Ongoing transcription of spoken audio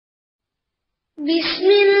بسم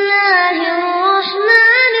الله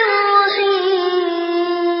الرحمن الرحيم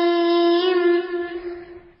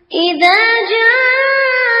إذا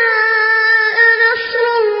جاء نصر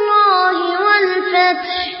الله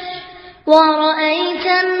والفتح ورأيت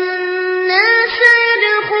الناس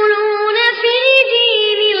يدخلون في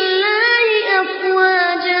دين الله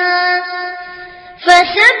أفواجا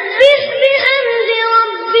فسبح بحمد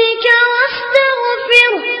ربك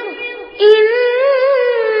واستغفره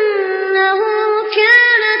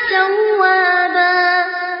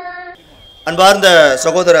அன்பார்ந்த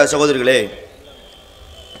சகோதர சகோதரிகளே,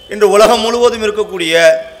 இன்று உலகம் முழுவதும் இருக்கக்கூடிய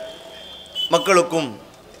மக்களுக்கும்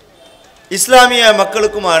இஸ்லாமிய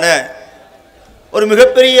மக்களுக்குமான ஒரு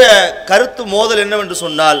மிகப்பெரிய கருத்து மோதல் என்னவென்று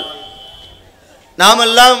சொன்னால்,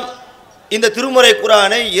 நாமெல்லாம் இந்த திருமறை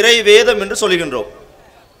குர்ஆனை இறை வேதம் என்று சொல்கின்றோம்.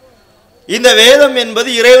 இந்த வேதம் என்பது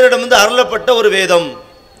இறைவனிடமிருந்து அருளப்பட்ட ஒரு வேதம்.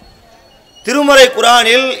 திருமறை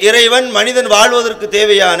குர்ஆனில் இறைவன் மனிதன் வாழ்வதற்கு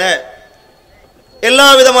தேவையான எல்லா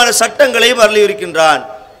விதமான சட்டங்களையும் அருளியிருக்கின்றான்,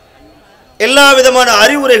 எல்லா விதமான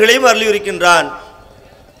அறிவுரைகளையும் அருளியிருக்கின்றான்.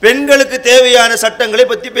 பெண்களுக்கு தேவையான சட்டங்களை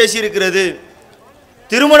பற்றி பேசியிருக்கிறது,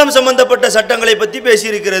 திருமணம் சம்பந்தப்பட்ட சட்டங்களை பற்றி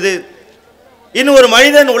பேசியிருக்கிறது. இன்னும் ஒரு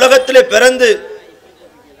மனிதன் உலகத்திலே பிறந்து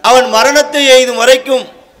அவன் மரணத்தை எய்தும் வரைக்கும்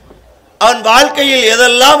அவன் வாழ்க்கையில்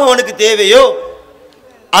எதெல்லாம் அவனுக்கு தேவையோ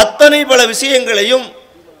அத்தனை பல விஷயங்களையும்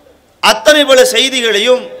அத்தனை பல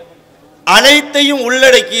செய்திகளையும் அனைத்தையும்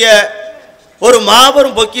உள்ளடக்கிய ஒரு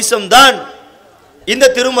மாபெரும் பொக்கிஷம்தான் இந்த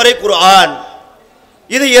திருமறை குர்ஆன்.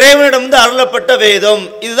 இது இறைவனிடமிருந்து அருளப்பட்ட வேதம்.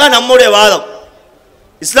 இதுதான் நம்முடைய வாதம்.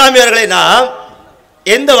 இஸ்லாமியர்களை நாம்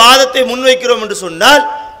எந்த வாதத்தை முன்வைக்கிறோம் என்று சொன்னால்,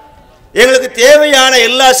 எங்களுக்கு தேவையான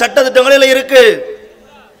எல்லா சட்டத்திட்டங்களும் இருக்கு,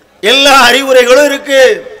 எல்லா அறிவுரைகளும் இருக்கு,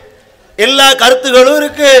 எல்லா கருத்துகளும்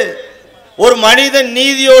இருக்கு. ஒரு மனிதன்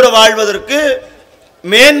நீதியோடு வாழ்வதற்கு,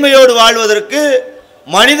 மேன்மையோடு வாழ்வதற்கு,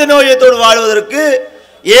 மனிதநேயத்தோடு வாழ்வதற்கு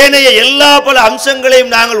ஏனைய எல்லா பல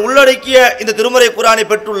அம்சங்களையும் நாங்கள் உள்ளடக்கிய இந்த திருமறை குர்ஆனை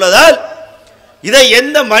பெற்றுள்ளதால் இதை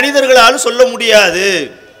எந்த மனிதர்களாலும் சொல்ல முடியாது,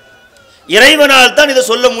 இறைவனால் தான் இதை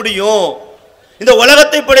சொல்ல முடியும். இந்த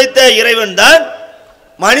உலகத்தை படைத்த இறைவன் தான்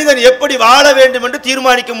மனிதன் எப்படி வாழ வேண்டும் என்று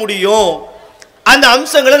தீர்மானிக்க முடியும். அந்த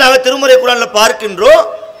அம்சங்களை நாங்கள் திருமறை குர்ஆனில் பார்க்கின்றோம்.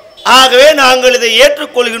 ஆகவே நாங்கள் இதை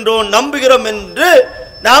ஏற்றுக்கொள்கின்றோம், நம்புகிறோம் என்று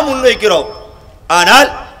நாம் முன்வைக்கிறோம். ஆனால்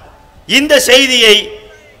இந்த செய்தியை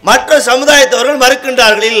மற்ற சமுதாயத்தவர்கள்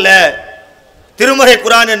மறுக்கின்றார்கள். இல்ல, திருமறை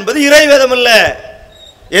குர்ஆன் என்பது இறை வேதம் அல்ல.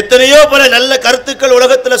 எத்தனையோ பல நல்ல கருத்துக்கள்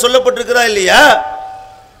உலகத்தில் சொல்லப்பட்டிருக்கிறதா இல்லையா?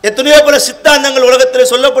 எத்தனையோ பல சித்தாந்தங்கள்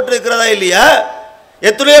உலகத்தில் சொல்லப்பட்டிருக்கிறதா இல்லையா?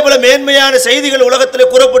 எத்தனையோ பல மேன்மையான செய்திகள்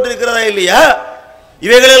உலகத்தில் கூறப்பட்டிருக்கிறதா இல்லையா?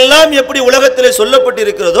 இவைகளெல்லாம் எப்படி உலகத்தில்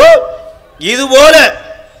சொல்லப்பட்டிருக்கிறதோ இதுபோல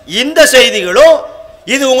இந்த செய்திகளும்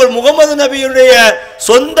இது உங்கள் முகமது நபியுடைய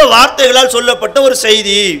சொந்த வார்த்தைகளால் சொல்லப்பட்ட ஒரு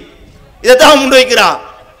செய்தி. இதைத்தான் முன்வைக்கிறான்.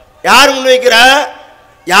 யார் முன்வைக்கிறா?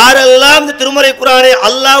 யாரெல்லாம் இந்த திருமறை குர்ஆனை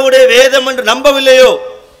அல்லாஹ்வுடைய வேதம் என்று நம்பவில்லையோ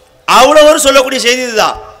அவ்வளவு சொல்லக்கூடிய செய்தி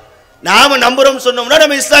இதுதான். நாம நம்புறோம் சொன்னோம்னா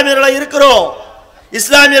நம்ம இஸ்லாமியர்களாக இருக்கிறோம்,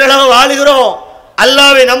 இஸ்லாமியர்களாக வாழுகிறோம்,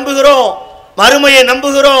 அல்லாஹ்வை நம்புகிறோம், மறுமையை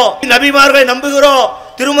நம்புகிறோம், நபிமார்களை நம்புகிறோம்,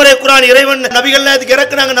 திருமறை குர்ஆன் இறைவன் நபிகள்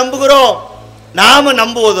இறக்குனாங்க நம்புகிறோம். நாம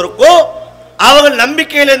நம்புவதற்கோ அவர்கள்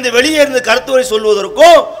நம்பிக்கையிலிருந்து வெளியே இருந்து கருத்துரை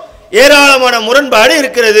சொல்வதற்கோ ஏராளமான முரண்பாடு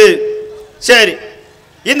இருக்கிறது. சரி,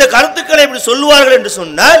 இந்த கருத்துக்களை இப்படி சொல்லுவார்கள் என்று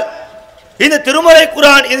சொன்னால், இந்த திருமறை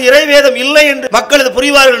குர்ஆன் இது இறைவேதம் இல்லை என்று மக்கள் இது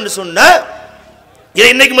புரிவார்கள் என்று சொன்னால், இதை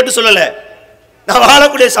இன்னைக்கு மட்டும் சொல்லல, நான்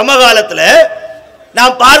வாழக்கூடிய சமகாலத்தில்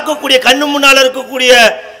நாம் பார்க்கக்கூடிய கண்ணு முன்னால் இருக்கக்கூடிய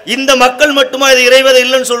இந்த மக்கள் மட்டுமா இது இறைவேதம்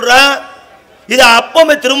இல்லைன்னு சொல்றா? இது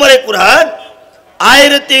அப்பமே திருமறை குர்ஆன்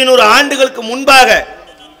 1500 ஆண்டுகளுக்கு முன்பாக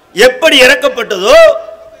எப்படி இறக்கப்பட்டதோ,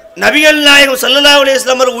 நபிகள் நாயகம் ஸல்லல்லாஹு அலைஹி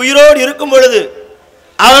வஸல்லம் உயிரோடு இருக்கும் பொழுது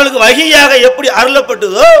அவர்களுக்கு வஹியாக எப்படி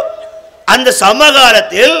அருளப்பட்டதோ அந்த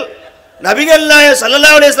சமகாலத்தில் நபிகள் நாயகம்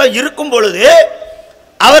ஸல்லல்லாஹு அலைஹி வஸல்லம் இருக்கும் பொழுது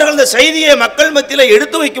அவர்கள் இந்த செய்தியை மக்கள் மத்தியில்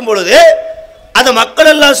எடுத்து வைக்கும் பொழுது அந்த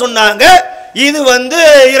மக்கள் எல்லாம் சொன்னாங்க, இது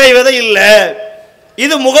இறைவேதம் இல்லை,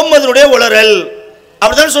 இது முகம்மதுடைய உளறல்.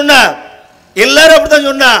 அப்படித்தான் சொன்னா, எல்லாரும் அப்படித்தான்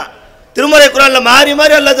சொன்னா. திருமறை குர்ஆன்ல மாறி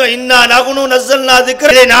மாறி அல்லாஹ் இன்னா நஹ்னு நஸல்னா ذிக்ர,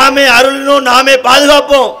 இதை நாமே அருளினோம், நாமே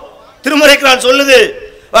பாதுகாப்போம். திருமறை குர்ஆன் சொல்லுது,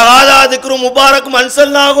 வஹாதா ذிக்ரு முபாரக்கும்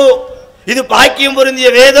அன்ஸல்னாஹு, இது பாக்கியம் பொருந்திய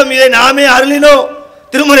வேதம், இதை நாமே அருளினோம்.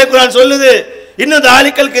 திருமறை குர்ஆன் சொல்லுது, இன்னும்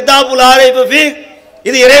தாலிக்கல் கிதாபுல் லா ரைப ஃபீ,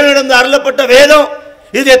 இது இறைவனிடம் அருளப்பட்ட வேதம்,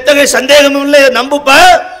 இது எத்தகைய சந்தேகமும் இல்லை, நம்புப்பா.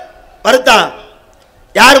 மறுத்தான்.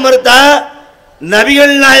 யார் மறுத்தா?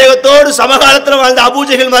 நபிகள் நாயகத்தோடு சமகாலத்தில் வாழ்ந்த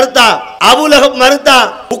அபூஜஹல் மறுத்தான், அபூலஹப் மறுத்தான்,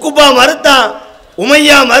 உக்குபா மறுத்தான்,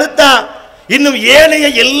 உமையா மறுத்தான். இன்னும் ஏனைய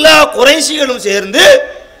எல்லா குறைஷிகளும் சேர்ந்து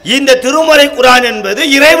இந்த திருமறை குர்ஆன் என்பது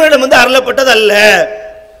இறைவனிடம் அருளப்பட்டது அல்ல.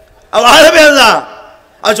 வாதமே அதுதான்.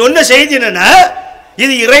 அவன் சொன்ன செய்தி என்னன்னா,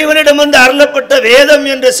 இது இறைவனிடமிருந்து அருளப்பட்ட வேதம்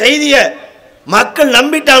என்ற செய்தியை மக்கள்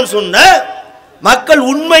நம்பிட்டான்னு சொன்ன, மக்கள்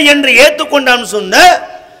உண்மை என்று ஏற்றுக்கொண்டான்னு சொன்ன,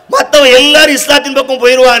 மற்றவன் எல்லாரும் இஸ்லாத்தின் பக்கம்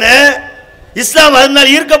போயிடுவானே, இஸ்லாம்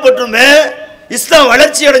அதனால் ஈர்க்கப்பட்டுருமே, இஸ்லாம்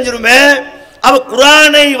வளர்ச்சி அடைஞ்சிருமே. அவ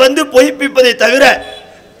குரானை பொய்ப்பிப்பதை தவிர,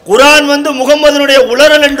 குரான் முகம்மதுனுடைய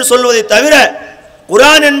உளறல் என்று சொல்வதை தவிர,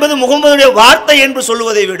 குரான் என்பது முகம்மதுடைய வார்த்தை என்று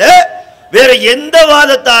சொல்வதை விட வேற எந்த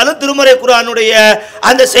வாதத்தாலும் திருமறை குரானுடைய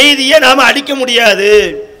அந்த செய்தியை நாம அடிக்க முடியாது,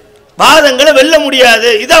 வாதங்களை வெல்ல முடியாது.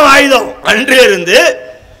 இதான் ஆயுதம். அன்றிலிருந்து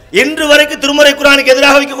இன்று வரைக்கும் திருமறை குரானுக்கு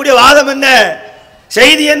எதிராக வைக்கக்கூடிய வாதம் என்ன,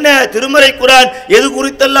 செய்தி என்ன? திருமறை குரான் எது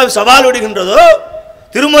குறித்தெல்லாம் சவால் விடுகின்றதோ,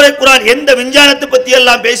 திருமறை குரான் எந்த விஞ்ஞானத்தை பற்றி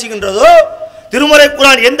எல்லாம் பேசுகின்றதோ, திருமறை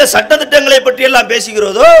குரான் எந்த சட்டத்திட்டங்களை பற்றி எல்லாம்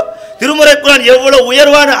பேசுகிறதோ, திருமறை குரான் எவ்வளவு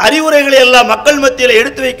உயர்வான அறிவுரைகளை எல்லாம் மக்கள் மத்தியில்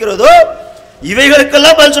எடுத்து வைக்கிறதோ,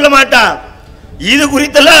 இவைகளுக்கெல்லாம் பதில் சொல்ல மாட்டான். இது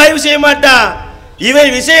குறித்தெல்லாம் ஆய்வு செய்ய மாட்டான். இவை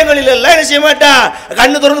விஷயங்களில் எல்லாம் என்ன செய்ய மாட்டான்,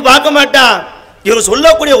 கண்ணு திறந்து பார்க்க மாட்டான். இவர்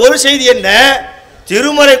சொல்லக்கூடிய ஒரு செய்தி என்ன,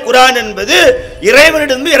 திருமறை குரான் என்பது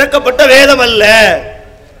இறைவனிடமிருந்து இறக்கப்பட்ட வேதம் அல்ல.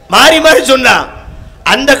 மாறி மாறி சொன்னான்.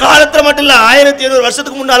 அந்த காலத்தில் மட்டும் இல்ல, 1700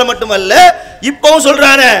 வருஷத்துக்கு முன்னால மட்டுமல்ல, இப்பவும்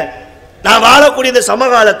சொல்றான. நான் வாழக்கூடிய இந்த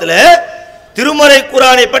சமகாலத்தில் திருமறை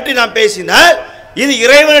குரானை பற்றி நான் பேசினால் இது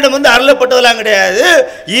இறைவனிடம் அருளப்பட்டதெல்லாம் கிடையாது,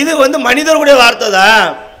 இது மனிதர்களுடைய வார்த்தை தான்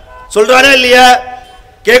சொல்றானே இல்லையா,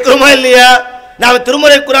 கேட்கிறோமா இல்லையா? நாம்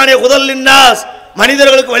திருமறை குரானை முதல் லின்னாஸ்,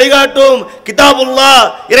 மனிதர்களுக்கு வழிகாட்டும் கிதாபுல்லா,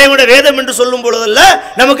 இறைவனுடைய வேதம் என்று சொல்லும் பொழுதல்ல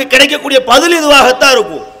நமக்கு கிடைக்கக்கூடிய பதில் இதுவாகத்தான்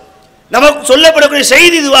இருக்கும், நமக்கு சொல்லப்படக்கூடிய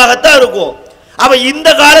செய்தி இதுவாகத்தான் இருக்கும். அவ இந்த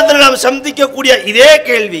காலத்தில் நாம் சந்திக்கக்கூடிய இதே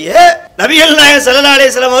கேள்வியை நபிகள் நாயகம் ஸல்லல்லாஹு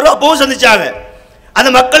அலைஹி வஸல்லம் அவர்கள் அப்பவும் சந்திச்சாங்க. அந்த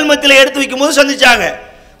மக்கள் மத்தியில் எடுத்து வைக்கும் போது சந்திச்சாங்க.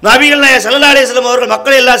 நபிகள் நாயகம் ஸல்லல்லாஹு அலைஹி வஸல்லம் அவர்கள்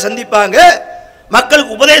மக்களை எல்லாம் சந்திப்பாங்க,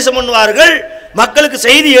 மக்களுக்கு உபதேசம் பண்ணுவார்கள், மக்களுக்கு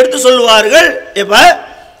செய்தி எடுத்து சொல்லுவார்கள். இப்ப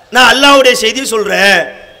நான் அல்லாஹ்வுடைய செய்தியை சொல்றேன்,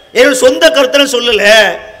 என்னோட சொந்த கருத்தை சொல்லல,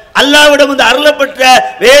 அல்லாஹ்விடம் அருளப்பட்ட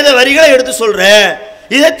வேத வரிகளை எடுத்து சொல்றேன்.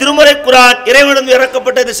 இதை திருமறை குரான் இறைவனிடம்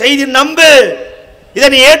இறக்கப்பட்ட இந்த செய்தி நம்பு, இதை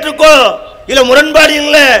நீ ஏற்றுக்கோ, இல்ல முரண்பாடு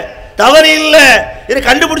இல்ல, தவறு இல்ல, இதை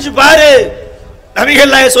கண்டுபிடிச்சு பாரு.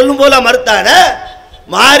 நபிகள் நாயகம் சொல்லும் போல மறுத்தான.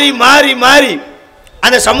 மாறி மாறி மாறி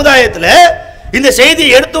அந்த சமுதாயத்தில் இந்த செய்தியை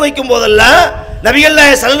எடுத்து வைக்கும் போதெல்லாம் நபிகள்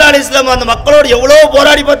நாயகம் ஸல்லல்லாஹு அலைஹி வஸல்லம் அந்த மக்களோடு எவ்வளவு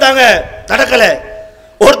போராடி பார்த்தாங்க, நடக்கல.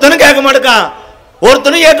 ஒருத்தனும் கேட்க மாட்டேக்கான்,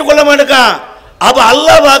 ஒருத்தனும் ஏற்றுக்கொள்ள மாட்டேக்கான். அப்ப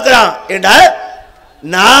அல்லாஹ் பார்க்கிறான், ஏண்டா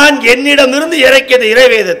நான் என்னிடமிருந்து இறக்கிய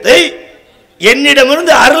இறைவேதத்தை,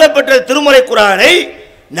 என்னிடமிருந்து அருளப்பட்ட திருமறை குரானை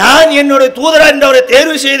நான் என்னுடைய தூதரா என்றவரை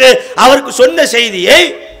தேர்வு செய்து அவருக்கு சொன்ன செய்தியை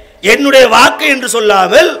என்னுடைய வாக்கு என்று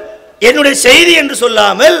சொல்லாமல், என்னுடைய செய்தி என்று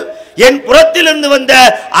சொல்லாமல், என் புறத்திலிருந்து வந்த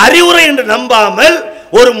அறிவுரை என்று நம்பாமல்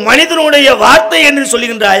ஒரு மனிதனுடைய வார்த்தை என்று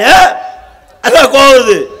சொல்லுகின்றாயா? அதான்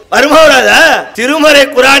கோவுது வருமாவராதா? திருமறை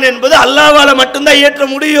குரான் என்பது அல்லாஹ்வால மட்டும்தான் ஏற்ற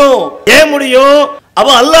முடியும். ஏன் முடியும்?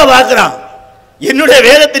 அவன் அல்லாஹ் பார்க்கிறான். என்னுடைய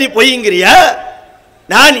வேதத்தை நீ பொய்ங்கிறியா?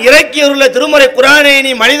 நான் இறக்கியுள்ள திருமறை குரானை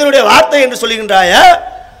நீ மனிதனுடைய வார்த்தை என்று சொல்லுகின்றாயா?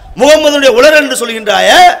 முகம்மதுடைய உலர் என்று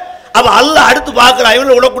சொல்லுகின்றாயா? அவ அல்லாஹ் அடுத்து பார்க்கிறான்,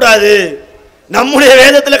 இவனை விடக்கூடாது. நம்முடைய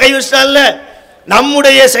வேதத்தில் கை வச்சிட்டான்ல,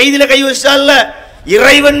 நம்முடைய செய்தியில கை வச்சிட்டான்ல,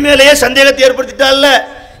 இறைவன் மேலேயே சந்தேகத்தை ஏற்படுத்திட்டான்ல,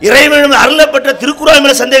 இறைவன் அருளப்பட்ட திருக்குறான்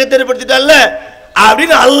மேல சந்தேகத்தை ஏற்படுத்திட்டான்ல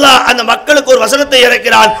அப்படின்னு அல்லாஹ் அந்த மக்களுக்கு ஒரு வசனத்தை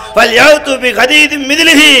இறக்கிறான்.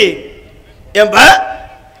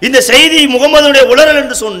 இந்த செய்தி முகம்மதுடைய உலரல்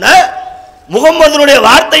என்று சொன்ன, முகம்மதுடைய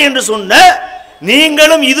வார்த்தை என்று சொன்ன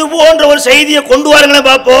நீங்களும் இது போன்ற ஒரு செய்தியை கொண்டு வாருங்களேன்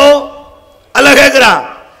பார்ப்போம். அல்லாஹ் கேட்கிறான்,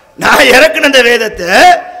 நான் இறக்கின இந்த வேதத்தை,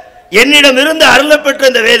 என்னிடம் இருந்து அருளப்பெற்ற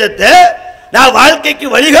இந்த வேதத்தை, நான் வாழ்க்கைக்கு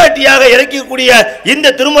வழிகாட்டியாக இறக்கக்கூடிய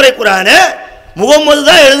இந்த திருமறை குரானை முகம்மது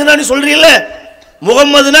தான் எழுதினான்னு சொல்றீல்ல,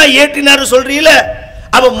 முகம்மதுனா ஏற்றினார் சொல்றீல்ல,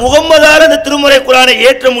 அப்ப முகம்மதால இந்த திருமறை குரானை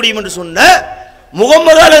ஏற்ற முடியும் என்று சொன்ன,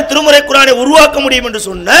 முகம்மதால திருமறை குரானை உருவாக்க முடியும் என்று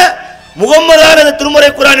சொன்ன, முகம்மதால இந்த திருமறை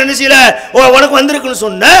குரான் என்ன செய்யல உனக்கு வந்திருக்குன்னு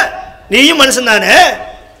சொன்ன, நீயும் மனுஷன் தானே,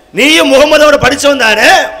 நீயும் முகம்மதோட படிச்சவன் தானே,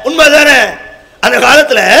 உண்மைதானே? அந்த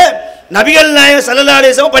காலத்துல நபிகள் நாயகம் ஸல்லல்லாஹு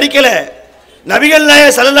அலைஹி வஸல்லம் படிக்கல, நபிகள்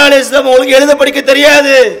நாயகம் ஸல்லல்லாஹு அலைஹி வஸல்லம் உங்களுக்கு எழுத படிக்க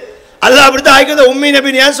தெரியாது. அல்லாஹ் அப்படித்தான் ஆயிக்கத உம்மி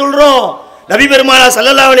நபின்னு ஏன் சொல்றோம்? நபி பெருமானார்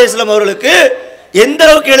ஸல்லல்லாஹு அலைஹி வஸல்லம் அவர்களுக்கு எந்த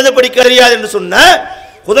அளவுக்கு எழுத படிக்க தெரியாது என்று சொன்ன,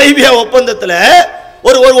 ஹுதைபியா ஒப்பந்தத்தில்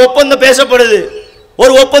ஒரு ஒப்பந்தம் பேசப்படுது,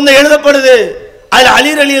 ஒரு ஒப்பந்தம் எழுதப்படுது. அதுல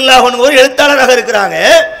அலி ரலியல்லாஹு அன்ஹு ஒரு எழுத்தாளராக இருக்கிறாங்க,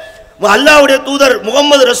 அல்லாஹ்வுடைய தூதர்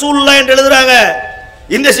முகமது ரசூலுல்லாஹ் என்று எழுதுறாங்க.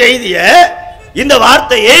 இந்த செய்தியை, இந்த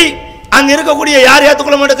வார்த்தையை அங்க இருக்கக்கூடிய யார்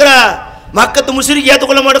ஏற்றுக்கொள்ள மாட்டேங்கிறா? மக்கத்து முஸ்லிக்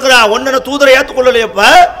ஏற்றுக்கொள்ள மாட்டேங்கிறா. ஒன்ன தூதரை ஏற்றுக்கொள்ளலையப்ப,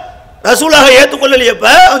 ரசூலாக ஏற்றுக்கொள்ளலையப்ப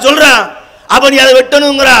அவன் சொல்றான், அப்ப நீ அதை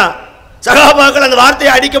வெட்டணுங்கிறான். சகாபாக்கள் அந்த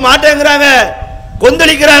வார்த்தையை அடிக்க மாட்டேங்கிறாங்க,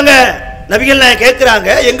 கொந்தளிக்கிறாங்க. நபிகள் நாயகம் கேட்கிறாங்க,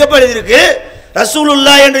 எங்கப்பா எழுதியிருக்கு?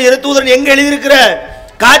 ரசூலுல்லாஹ் என்று தூதர் எங்க எழுதியிருக்கிற?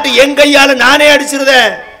 காட்டு என் கையால நானே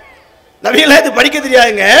அடிச்சிருந்தேன். நபிகள் நாயகத்தை படிக்க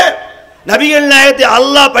தெரியாதுங்க. நபிகள் நாயகத்தை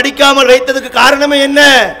அல்லாஹ் படிக்காமல் வைத்ததுக்கு காரணமே என்ன?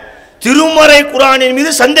 திருமறை குர்ஆனின்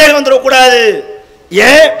மீது சந்தேகம் வந்துடக்கூடாது.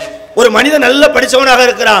 ஏன்? ஒரு மனிதன் நல்ல படித்தவனாக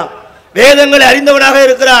இருக்கிறான், வேதங்களை அறிந்தவனாக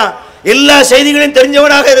இருக்கிறான், எல்லா செய்திகளையும்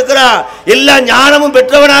தெரிஞ்சவனாக இருக்கிறான், எல்லா ஞானமும்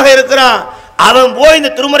பெற்றவனாக இருக்கிறான். அவன் போய்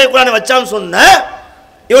இந்த திருமறை குர்ஆனை வச்சான்னு சொன்ன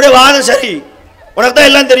இவருடைய வாதம் சரி, உனக்கு தான்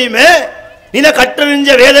எல்லாம் தெரியுமே, நீ தான் கற்றறிஞ்ச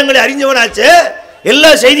வேதங்களை அறிஞ்சவனாச்சு, எல்லா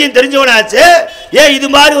செய்தியும் தெரிஞ்சவனாச்சு, ஏன் இது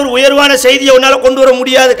மாதிரி ஒரு உயர்வான செய்தியை உன்னால கொண்டு வர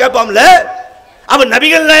முடியாது கேட்பாம்ல. அவன்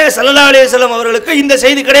நபிகள் நாயகம் ஸல்லல்லாஹு அலைஹி வஸல்லம் அவர்களுக்கு இந்த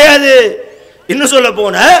செய்தி கிடையாது. இன்னும் சொல்ல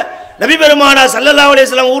போன நபி பெருமானா ஸல்லல்லாஹு அலைஹி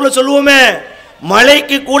வஸல்லம் ஊர்ல சொல்லுவோமே,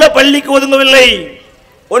 மலைக்கு கூட பள்ளிக்கு ஒதுங்கவில்லை,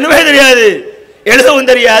 ஒண்ணுமே தெரியாது, எழுதவும்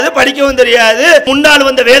தெரியாது, படிக்கவும் தெரியாது, முன்னால்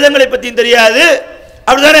வந்த வேதங்களை பற்றியும் தெரியாது.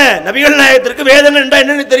 அப்படிதானே? நபிகள் நாயகத்திற்கு வேதங்கள் என்றால்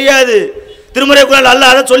என்னன்னு தெரியாது. திருமறை குர்ஆன்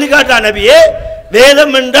அல்லாஹ் அதை சொல்லி காட்டுறான், நபியே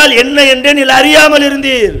வேதம் என்றால் என்ன என்று நீங்கள் அறியாமல்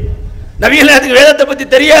இருந்தீர். நபிகள் நாயகத்துக்கு வேதத்தை பத்தி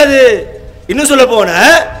தெரியாது. இன்னும் சொல்ல போன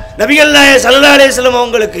நபிகள் நாயகம் ஸல்லல்லாஹு அலைஹி வஸல்லம்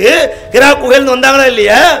அவங்களுக்கு கிரா குகையிலிருந்து வந்தாங்களா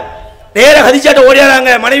இல்லையா, நேர ஹதீஜாட்ட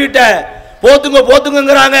ஓடியாராங்க, மனைவிட்ட போத்துங்க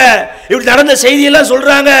போத்துங்கிறாங்க, இப்படி நடந்த செய்தியெல்லாம்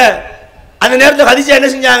சொல்றாங்க. அந்த நேரத்தில் ஹதீஜா என்ன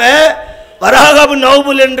செஞ்சாங்க, வராஹா பின்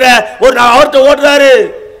நௌபல் என்ற ஒரு அவர்கிட்ட ஓடுறாரு.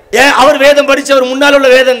 ஏன்? அவர் வேதம் படித்தவர், முன்னால் உள்ள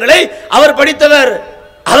வேதங்களை அவர் படித்தவர்.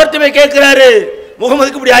 அவர்கிட்ட போய் கேட்கிறாரு,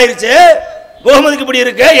 முகமதுக்கு இப்படி ஆயிருச்சு, முகமதுக்கு இப்படி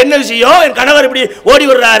இருக்கு, என்ன விஷயம், என் கணவர் இப்படி ஓடி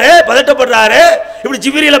வர்றாரு, பதட்டப்படுறாரு, இப்படி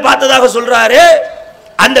ஜிப்ரீல பார்த்ததாக சொல்றாரு.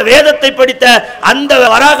 அந்த வேதத்தை படித்த அந்த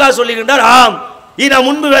வராகா சொல்லுகின்றார், ஆம் இது நான்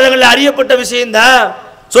முன்பு வேதங்களில் அறியப்பட்ட விஷயம்தான்,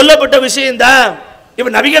 சொல்லப்பட்ட விஷயம்தான்.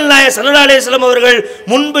 இப்ப நபிகள் நாயகம் ஸல்லல்லாஹு அலைஹி வஸல்லம் அவர்கள்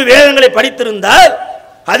முன்பு வேதங்களை படித்திருந்தால்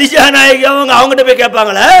ஹதீஜா நாயகி அவங்ககிட்ட போய்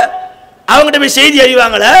கேட்பாங்களா, அவங்ககிட்ட போய் செய்தி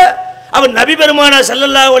அறிவாங்களா? அவன் நபி பெருமானா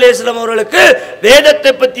ஸல்லல்லாஹு அலைஹி வஸல்லம் அவர்களுக்கு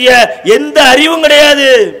வேதத்தை பற்றிய எந்த அறிவும் கிடையாது.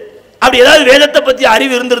 அப்படி ஏதாவது வேதத்தை பற்றி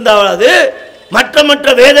அறிவு இருந்திருந்தாவது மற்ற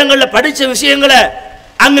மற்ற வேதங்களில் படித்த விஷயங்களை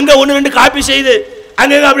அங்கங்க ஒன்று ரெண்டு காப்பி செய்து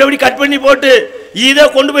அங்கங்க அப்படி அப்படி கட் பண்ணி போட்டு இதை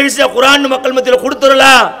கொண்டு போய் குர்ஆன் மக்கள் மத்தியில்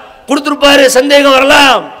கொடுத்துடலாம், கொடுத்துருப்பாரு, சந்தேகம்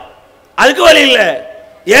வரலாம். அதுக்கு வழி இல்லை.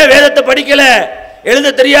 ஏன் வேதத்தை படிக்கல,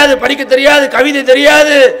 எழுத தெரியாது, படிக்க தெரியாது, கவிதை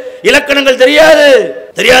தெரியாது, இலக்கணங்கள் தெரியாது,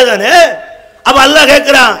 தெரியாதானே? அப்ப அல்லாஹ்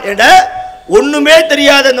கேட்கிறான், ஏண்டா ஒண்ணுமே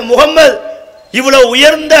தெரியாத இந்த முகம்மது இவ்வளவு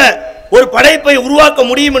உயர்ந்த ஒரு படைப்பை உருவாக்க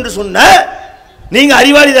முடியும் என்று சொன்ன நீங்க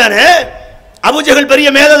அறிவாளி தானே? அபூஜஹல் பெரிய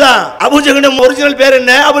மேதைதான். அபூஜஹலின் ஒரிஜினல் பேர்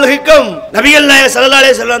என்ன? அபுல் ஹிக்கம். நபிகள் நாயகம் ஸல்லல்லாஹு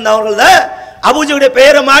அலைஹி வஸல்லம் அவர்கள் தான் அபூஜஹலுடைய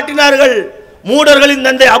பெயரை மாற்றினார்கள். மூடர்களின்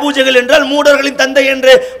தந்தை அபூஜஹல் என்றால் மூடர்களின் தந்தை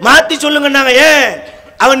என்று மாத்தி சொல்லுங்கன்னாங்க. ஏன்?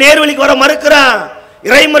 அவன் நேர்வழிக்கு வர மறுக்கிறான்,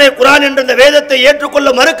 இறைமுறை குர்ஆன் என்ற இந்த வேதத்தை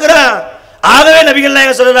ஏற்றுக்கொள்ள மறுக்கிறான். ஆகவே நபிகள்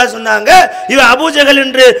நாயகம் ஸல்லல்லாஹு அலைஹி சொன்னாங்க, இவன் அபூஜஹல்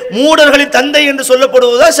என்று மூடர்களின் தந்தை என்று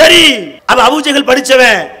சொல்லப்படுவதா சரி. அவ அபூஜஹல்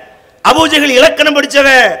படிச்சவன், அபூஜஹல் இலக்கணம்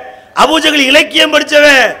படிச்சவன், அபூஜஹல் இலக்கியம்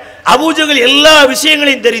படிச்சவன், அபூஜஹல் எல்லா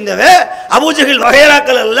விஷயங்களையும் தெரிந்தவன். அபூஜஹல்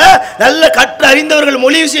வகைராக்கள் அல்ல, நல்ல கற்று அறிந்தவர்கள்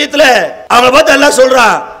மொழி விஷயத்துல. அவங்கள பார்த்து அல்லாஹ்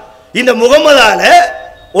சொல்றான், இந்த முகம்மதால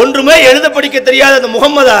ஒன்றுமே எழுத படிக்க தெரியாத அந்த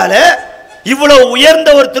முகம்மதால இவ்வளவு உயர்ந்த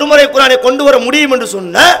ஒரு திருமறை குர்ஆனை கொண்டு வர முடியும் என்று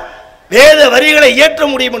சொன்ன, வேத வரிகளை இயற்ற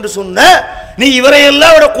முடியும் என்று சொன்ன, நீ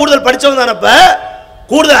இவரையெல்லாம் விட கூடுதல் படிச்சவன் தானப்ப,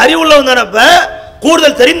 கூடுதல் அறிவுள்ளவன் தானப்ப,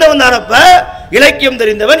 கூடுதல் தெரிந்தவன் தானப்ப, இலக்கியம்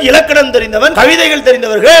தெரிந்தவன், இலக்கணம் தெரிந்தவன், கவிதைகள்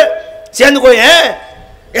தெரிந்தவர்கள் சேர்ந்துக்கோய,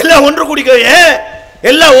 எல்லாம் ஒன்று கூடிக்கோய,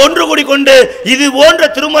 எல்லாம் ஒன்று கூடி கொண்டு இது போன்ற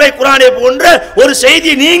திருமறை குர்ஆனை போன்ற ஒரு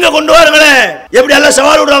செய்தியை நீங்க கொண்டு வாருங்களேன். எப்படி எல்லாம்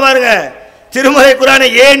சவால் விடுறா பாருங்க. திருமறை குர்ஆனை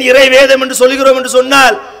ஏன் இறை வேதம் என்று சொல்கிறோம் என்று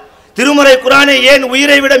சொன்னால், திருமறை குர்ஆனை ஏன்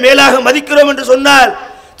உயிரை விட மேலாக மதிக்கிறோம் என்று சொன்னால்,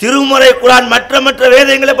 திருமறை குர்ஆன் மற்ற மற்ற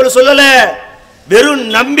வேதங்களை போல சொல்லல, வெறும்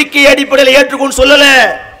நம்பிக்கை அடிப்படையில் ஏற்றுக்கொண்டு சொல்லல,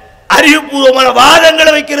 அறிவுபூர்வமான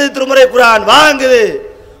வாதங்களை வைக்கிறது திருமறை குர்ஆன். வாங்குது,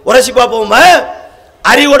 உரசி பார்ப்போமா,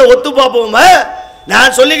 அறிவோட ஒத்து பார்ப்போமா?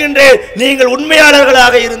 நான் சொல்லுகின்றேன், நீங்கள்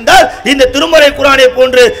உண்மையாளர்களாக இருந்தால் இந்த திருமறை குர்ஆனை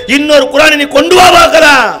போன்று இன்னொரு குர்ஆனை நீ கொண்டு வா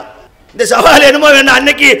பார்க்கலாம். இந்த சவால் என்னமோ வேண்டாம்.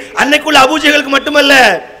 அன்னைக்குள்ள அபூஜஹலுக்கு மட்டுமல்ல,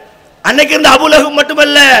 அன்னைக்கு இருந்த அபூலஹப்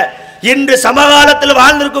மட்டுமல்ல, இன்று சமகாலத்தில்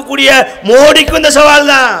வாழ்ந்திருக்கக்கூடிய மோடிக்கும் இந்த சவால்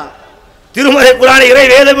தான். திருமறை குர்ஆன் இறை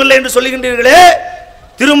வேதம் இல்லை என்று சொல்லுகின்றீர்களே,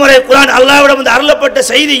 திருமறை குர்ஆன் அல்லாஹ்விடம் வந்து அருளப்பட்ட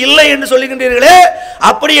செய்தி இல்லை என்று சொல்லுகின்றீர்களே,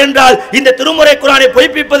 அப்படி என்றால் இந்த திருமறை குர்ஆனை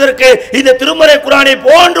பொய்ப்பிப்பதற்கு இந்த திருமறை குர்ஆனை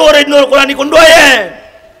போன்று ஒரு இன்னொரு குர்ஆனை கொண்டு வாய.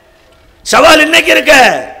 சவால் இன்னைக்கு இருக்க.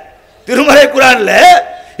 திருமறை குர்ஆன்ல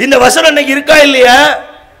இந்த வசனம் இன்னைக்கு இருக்கா இல்லையா,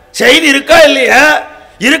 செய்தி இருக்கா இல்லையா?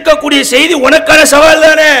 இருக்கக்கூடிய செய்தி உனக்கான சவால்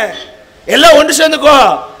தானே. எல்லாம் ஒன்று சேர்ந்துக்கோ,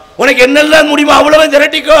 உனக்கு என்னெல்லாம் முடியுமோ அவ்வளவு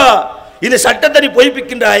திரட்டிக்கோ. இந்த சட்டத்தை நீ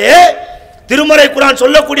பொய்ப்பிக்கின்றாயே, திருமறை குர்ஆன்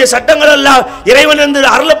சொல்லக்கூடிய சட்டங்கள் எல்லாம் இறைவனிலிருந்து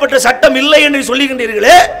அருளப்பட்ட சட்டம் இல்லை என்று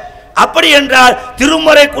சொல்லுகின்றீர்களே, அப்படி என்றால்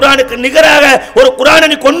திருமறை குர்ஆனுக்கு நிகராக ஒரு குர்ஆனை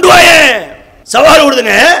நீ கொண்டு வாயே. சவால்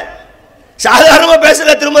விடுதுங்க. சாதாரணமா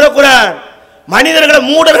பேசல திருமறை குர்ஆன், மனிதர்களை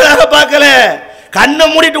மூடர்களாக பார்க்கல, கண்ணை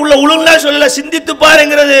மூடிட்டு உள்ள உளுங்களா சொல்லல, சிந்தித்து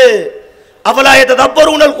பாருங்கிறது. அவலாயத்தை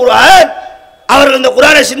தப்பருங்கள் குர்ஆன், அவர்கள் இந்த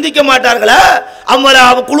குர்ஆனை சிந்திக்க மாட்டார்களா? அம்மலா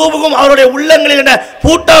குலூபுகும், அவருடைய உள்ளங்களில் என்ன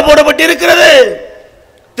பூட்டா போடப்பட்டு இருக்கிறது.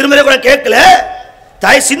 திருமறை குர்ஆன் கேட்கல,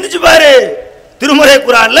 தாய் சிந்திச்சு பாரு. திருமறை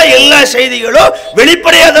குர்ஆன்ல எல்லா செய்திகளும்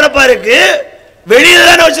வெளிப்படையா தரப்பா இருக்கு, வெளியில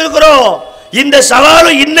தானே வச்சிருக்கிறோம். இந்த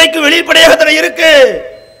சவாலும் இன்னைக்கு வெளிப்படையாக தானே இருக்கு.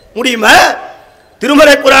 முடியுமா?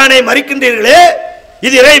 திருமறை குர்ஆனை மறிக்கின்றீர்களே,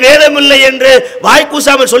 இது இறை வேதம் இல்லை என்று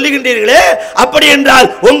வாய்க்கூசாமல் சொல்லுகின்றீர்களே, அப்படி என்றால்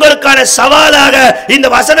உங்களுக்கான சவாலாக இந்த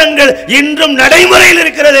வசனங்கள் இன்றும் நடைமுறையில்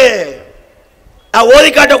இருக்கிறது. நான் ஓதி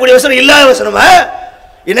காட்டக்கூடிய வசனம் இல்லாத வசனமா?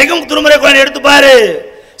 இன்னைக்கும் திருமறை குர்ஆனை எடுத்து பாரு,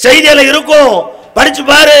 செய்தியில இருக்கும், படிச்சு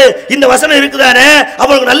பாரு. இந்த வசனம் இருக்குதானே,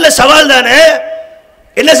 அவங்களுக்கு நல்ல சவால் தானே.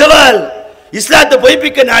 என்ன சவால்? இஸ்லாத்தை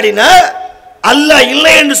பொய்ப்பிக்க நாடினா, அல்லாஹ்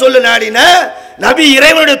இல்லை என்று சொல்ல நாடினா, நபி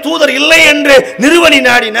இறைவனுடைய தூதர் இல்லை என்று நிறுவனி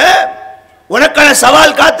நாடின, உனக்கான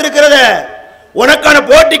சவால் காத்திருக்கிறத, உனக்கான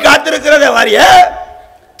போட்டி காத்திருக்கிறத. வாரிய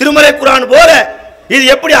திருமறை குர்ஆன் போல இது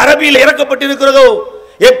எப்படி அரபியில் இறக்கப்பட்டிருக்கிறதோ,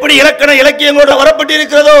 எப்படி இலக்கண இலக்கியங்களோட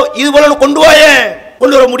வரப்பட்டிருக்கிறதோ, இது போல கொண்டு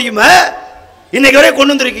கொண்டு வர முடியுமா? இன்னைக்கு வரை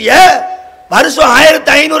கொண்டு வந்திருக்கீங்க. வருஷம்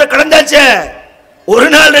 1500 கடந்தாச்சு. ஒரு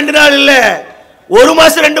நாள் 2 நாள் இல்ல, ஒரு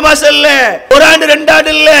மாசம் 2 மாசம் இல்ல, ஒரு ஆண்டு 2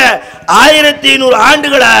 ஆண்டு இல்ல, 1500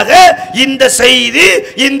 ஆண்டுகளாக இந்த செய்தி,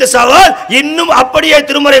 இந்த சவால் இன்னும் அப்படியே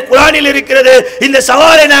திருமறை குர்ஆனில் இருக்கிறது. இந்த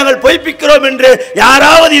சவாலை நாங்கள் பொய்ப்பிக்கிறோம் என்று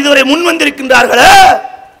யாராவது இதுவரை முன் வந்திருக்கின்றார்களா?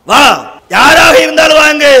 வா, யாராக இருந்தாலும்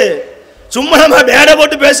வாங்க. சும்மா நம்ம மேடை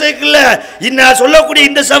போட்டு பேசல. நான் சொல்லக்கூடிய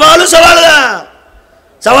இந்த சவாலும் சவால் தான்.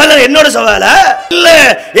 சவால் என்னோட சவாலா இல்ல,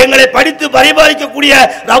 எங்களை படித்து பரிபாலிக்கக்கூடிய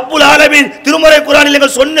ரப்புல் ஆலமீன் திருமறை குர்ஆனில்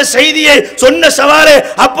எங்கள் சொன்ன செய்தியை, சொன்ன சவாலை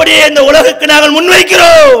அப்படியே இந்த உலகுக்கு நாங்கள்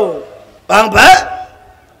முன்வைக்கிறோம். வாங்கப்பா,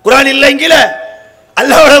 குர்ஆன் இல்லைங்கில,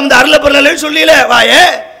 அல்லாஹ்வோட இந்த அருளப்பொருள் சொல்லல. வாயே,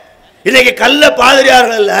 இன்னைக்கு கள்ள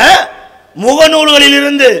பாதிரியார்கள் முகநூல்களில்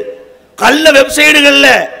இருந்து கள்ள வெப்சைட்டுகள்ல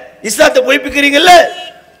இஸ்லாத்தை பொய்ப்பிக்கிறீங்கல்ல,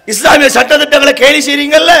 இஸ்லாமிய சட்டத்திட்டங்களை கேலி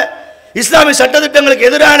செய்றீங்கல்ல, இஸ்லாமிய சட்டத்திட்டங்களுக்கு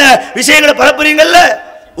எதிரான விஷயங்களை பரப்புறீங்கல்ல,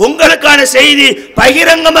 உங்களுக்கான செய்தி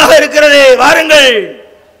பகிரங்கமாக இருக்கிறது. வாருங்கள்,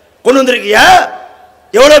 கொண்டு வந்திருக்கியா?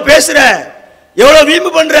 எவ்வளவு பேசுற, எவ்வளவு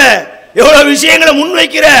வீம்பு பண்ற, எவ்வளவு விஷயங்களை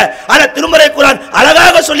முன்வைக்கிற. ஆனா திருமறை குர்ஆன்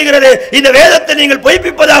அழகாக சொல்லுகிறது, இந்த வேதத்தை நீங்கள்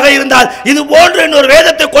பொய்ப்பிப்பதாக இருந்தால் இது போன்ற இன்னொரு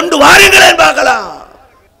வேதத்தை கொண்டு வாருங்கள் பார்க்கலாம்.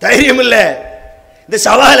 தைரியம் இல்ல. இந்த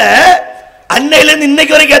சவாலை அன்னையிலிருந்து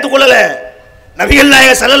இன்னைக்கு வரைக்கும் ஏற்றுக்கொள்ளல. நபிகள்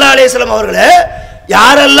நாயகம் ஸல்லல்லாஹு அலைஹி வஸல்லம் அவர்களே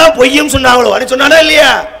யாரெல்லாம் பொய்யும் சொன்னாங்களோ, அது சொன்னானா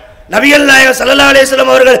இல்லையா? நபிகள் நாயகம் ஸல்லல்லாஹு அலைஹி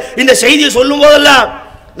வஸல்லம் அவர்கள் இந்த செய்தியை சொல்லும் போதெல்லாம்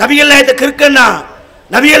நபிகள் நாயகத்தை கிறுக்கன்னா,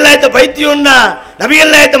 நபிகள் நாயகத்தை பைத்தியம்னா,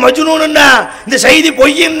 நபிகள் நாயகத்தை மஜ்னூன்னா, இந்த செய்தி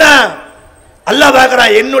பொய்யுன்னா, அல்லாஹ்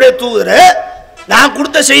பார்க்கறான், என்னுடைய தூதர் நான்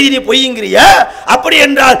கொடுத்த செய்தி நீ பொய்யுங்கிறியா? அப்படி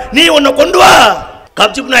என்றால் நீ உன்னை கொண்டு வா.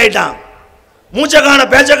 கப்சிப்னு ஆயிட்டான், மூச்சை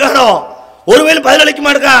காணோம், பேச்ச காணோம், ஒருவேளை பதில் அளிக்க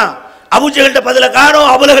மாட்டான். அபூஜஹல்கிட்ட பதில காணோம்,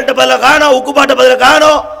 அபூலஹல்கிட்ட பதில காணோம், உக்குபாட்ட பதில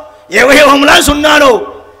காணோம். எவையவம்லாம் சொன்னானோ.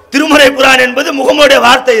 திருமறை குர்ஆன் என்பது முகமதுடைய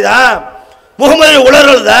வார்த்தை தான், முகமதுடைய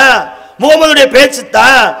உளறல் தான், முகமதுடைய பேச்சு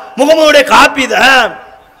தான், முகமதுடைய காப்பி தான்.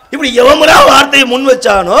 இப்படி எவமெல்லாம் வார்த்தையை முன்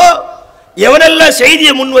வச்சானோ, எவனெல்லாம்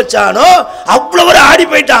செய்தியை முன் வச்சானோ அவ்வளவு ஆடி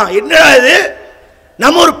போயிட்டான். என்னடா இது,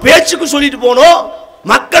 நம்ம ஒரு பேச்சுக்கு சொல்லிட்டு போனோம்,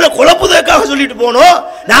 மக்களை குழப்புவதற்காக சொல்லிட்டு போனோம்,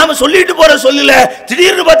 நாம சொல்லிட்டு போற சொல்லல,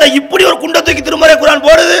 திடீர்னு பார்த்தா இப்படி ஒரு குண்டை தூக்கி திருமறை குர்ஆன்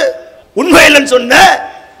போடுது. உண்மை இல்லைன்னு சொன்ன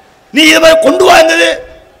நீ இதை மாதிரி கொண்டு வாங்குது.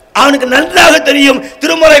 அவனுக்கு நன்றாக தெரியும்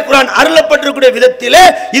திருமறை குர்ஆன் அருளப்பட்டிருக்கிற விதத்திலே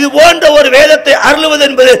இது போன்ற ஒரு வேதத்தை அருளுவது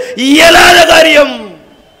என்பது இயலாத காரியம்.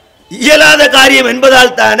 இயலாத காரியம்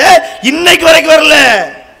என்பதால் தானே இன்னைக்கு வரைக்கும் வரல.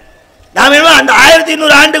 நாம அந்த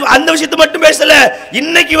 1200 ஆண்டு அந்த விஷயத்தை மட்டும் பேசல.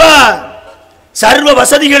 இன்னைக்கு வா, சர்வ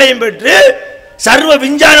வசதிகளையும் பெற்று, சர்வ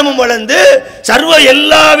விஞ்ஞானமும் வளர்ந்து, சர்வ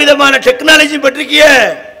எல்லா விதமான டெக்னாலஜியும் பெற்றிருக்கிய,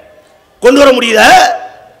 கொண்டு வர முடியுதா?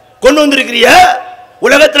 கொண்டு வந்திருக்கிறிய?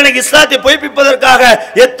 உலகத்தில் இஸ்லாத்தை பொய்ப்பிப்பதற்காக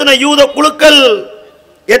எத்தனை யூத குழுக்கள்,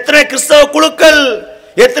 எத்தனை கிறிஸ்தவ குழுக்கள்,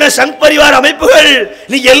 எத்தனை சங் பரிவார அமைப்புகள்,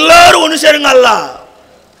 நீ எல்லாரும் ஒன்று சேருங்க. அல்லாஹ்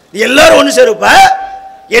நீ எல்லாரும் ஒன்று சேருப்ப.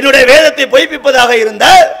 என்னுடைய வேதத்தை பொய்ப்பிப்பதாக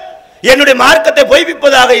இருந்தால், என்னுடைய மார்க்கத்தை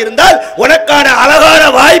பொய்ப்பிப்பதாக இருந்தால் உனக்கான அழகான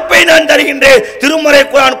வாய்ப்பை நான் தருகின்றேன். திருமறை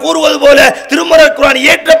குர்ஆன் கூறுவது போல, திருமறை குர்ஆன்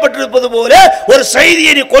இயற்றப்பட்டிருப்பது போல ஒரு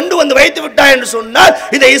செய்தியை நீ கொண்டு வந்து வைத்து விட்டாய் என்று சொன்னால்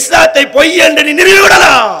இந்த இஸ்லாத்தை பொய் என்று நீ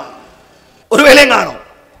நிறுவிவிடலாம். ஒரு வேலை காணும்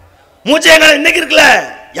மூச்சையங்கள் இன்னைக்கு இருக்குல்ல,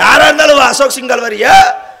 யாரா இருந்தாலும் அசோக் சிங்கால் வாரியா,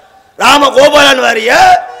 ராமகோபாலன் வாரியா,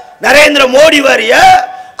 நரேந்திர மோடி வாரியா,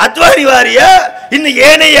 அத்வானி வாரியா, இன்னும்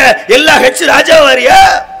ஏனைய எல்லா ஹெச் ராஜா வாரியா,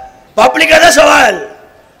 பப்ளிக்கா தான் சவால்.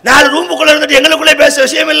 4 ரூமுக்குள்ள இருந்துட்டு எங்களுக்குள்ளே பேச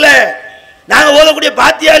விஷயம் இல்லை. நாங்க ஓதக்கூடிய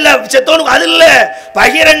பாத்தியா இல்ல செத்தவனுக்கு அது இல்ல,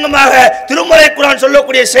 பகிரங்கமாக திருமறை குர்ஆன்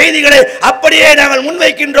சொல்லக்கூடிய செய்திகளை அப்படியே நாங்கள்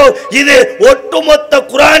முன்வைக்கின்றோம். இது ஒட்டுமொத்த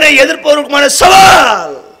குர்ஆனை எதிர்ப்பவருக்குமான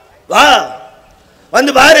சவால். வா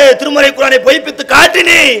வந்து பாரு, திருமறை குர்ஆனை பொய்ப்பித்து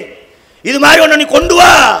காட்டினி, இது மாதிரி ஒண்ணு நீ கொண்டு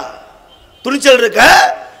வா. துணிச்சல் இருக்க,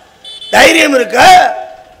 தைரியம் இருக்க,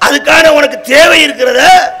 அதுக்கான உனக்கு தேவை இருக்கிறத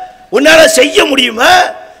உன்னால செய்ய முடியுமா?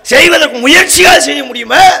 செய்வதற்கு முயற்சியாக செய்ய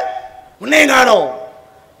முடியுமா? உன்னை காணோம்.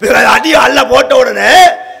 அடி அல்ல போட்ட உடனே,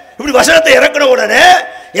 இப்படி வசனத்தை இறக்கின உடனே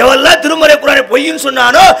எவெல்லாம் திருமறை குர்ஆனை பொய்ன்னு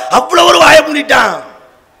சொன்னானோ அவ்வளவு ஒரு வாயை மூடிட்டான்.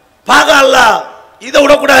 பாக்க அல்லாஹ் இதை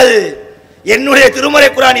விடக்கூடாது. என்னுடைய திருமறை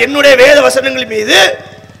குர்ஆன், என்னுடைய வேத வசனங்கள் மீது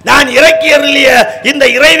நான் இறக்கிய இந்த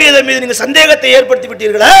இறைவேதம் மீது நீங்க சந்தேகத்தை ஏற்படுத்தி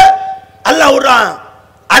விட்டீர்களா? அல்லாஹ் விடுறான்.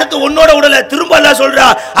 அடுத்து உன்னோட உடல திரும்ப அல்லாஹ் சொல்றா,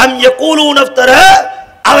 அம் யகூலூன இஃப்தரா,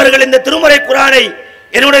 அவர்கள் இந்த திருமறை குர்ஆனை,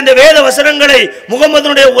 என்னுடைய இந்த வேத வசனங்களை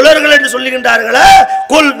முகமதுனுடைய உலர்கள் என்று சொல்லுகின்றார்களா?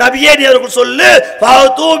 குல் நபியே நீ அவர்கள் சொல்லு,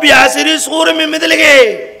 ஃபஅதூ பி அஸ்ரி சூரமின் மின் மித்லிஹி,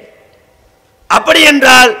 அப்படி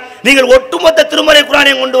என்றால் நீங்கள் ஒட்டுமொத்த திருமறை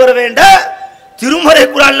குர்ஆனை கொண்டு வர வேண்டாம், திருமறை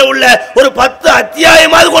குர்ஆன்ல உள்ள ஒரு 10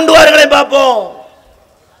 அத்தியாயமாவது கொண்டு வாருங்களே பாப்போம்.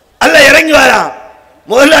 அல்லாஹ் இறங்கி வரான்.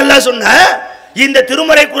 முதல்ல அல்லாஹ் சொன்ன இந்த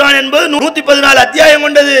திருமறை குர்ஆன் என்பது 114 அத்தியாயம்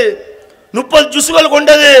கொண்டது, 30 ஜுஸ்கள்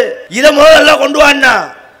கொண்டது. இதை முதல்ல அல்லாஹ் கொண்டு வான்னா,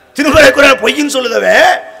 திருமறை குர்ஆன் பொய்ன்னு சொல்லுதவே,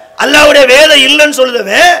 அல்லாஹ்வுடைய வேதம் இல்லைன்னு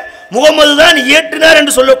சொல்லுதவே, முகமது தான் இயற்றினார்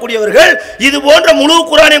என்று சொல்லக்கூடியவர்கள் இது போன்ற முழு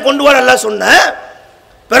குர்ஆனை கொண்டு வர அல்லாஹ் சொன்ன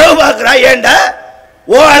பிறகு பார்க்கிறா, ஏண்டா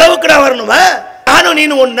ஓ அளவுக்கு நான் வரணுமா? நானும்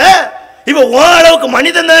நீனும் ஒண்ணு. இப்ப ஓ அளவுக்கு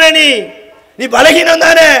மனிதன் தானே, நீ பலகீனம்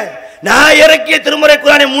தானே. நான் இறக்கிய திருமறை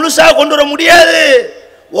குர்ஆனை முழுசா கொண்டு வர முடியாது.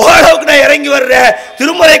 ஓரளவுக்கு நான் இறங்கி வர்ற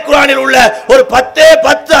திருமறை குர்ஆனில் உள்ள ஒரு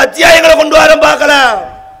 10 அத்தியாயங்களை கொண்டு வரேன் பார்க்கலாம்.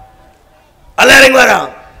 அல்லாஹ் இறங்கி வரான்.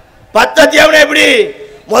 10 அத்தியாயம் எப்படி?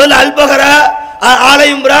 முதல்ல அல்பகரா, ஆல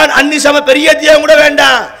இம்ரான், அன்னிசம பெரிய அத்தியாயம் கூட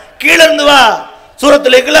வேண்டாம், கீழ இருந்து வா.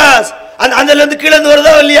 சூரத்துல் இக்லாஸ் அதுல இருந்து கீழ இருந்து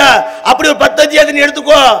வருதா இல்லையா? அப்படி ஒரு 10 அத்தியாயத்தை நீ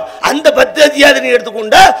எடுத்துக்கோ. அந்த 10 அத்தியாயத்தை நீ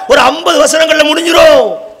எடுத்துக்கொண்டா ஒரு 50 வசனங்கள்ல முடிஞ்சிரும்.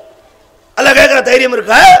 அல்லாஹ் கேட்கிற தைரியம்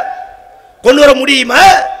இருக்கா? கொண்டு வர முடியுமா?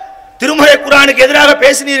 திருமறை குர்ஆனுக்கு எதிராக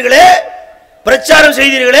பேசினீர்களே, பிரச்சாரம்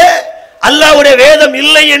செய்தீர்களே, அல்லாஹ்வுடைய வேதம்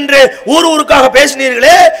இல்லை என்று ஊருக்காக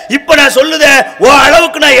பேசினீர்களே, இப்ப நான் சொல்லுத ஓ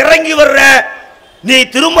அளவுக்கு நான் இறங்கி வர்றேன். நீ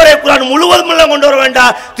திருமறை குர்ஆன் முழுவதும் எல்லாம் கொண்டு வர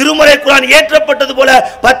வேண்டாம், திருமறை குர்ஆன் ஏற்றப்பட்டது போல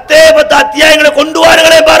 10 அத்தியாயங்களை கொண்டு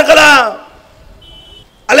வாருங்களே பார்க்கலாம்.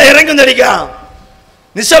 அல்லாஹ் இறங்கி வந்திருக்கான்.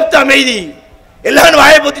 நிசப்த அமைதி, எல்லாரும்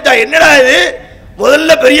வாயை பொத்திட்டா. என்னடா இது,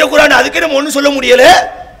 முதல்ல பெரிய குர்ஆன் அதுக்கு நம்ம ஒன்றும் சொல்ல முடியல,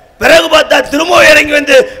 பிறகு பார்த்தா திரும்ப இறங்கி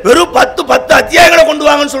வந்து வெறும் 10 அத்தியாயங்களை கொண்டு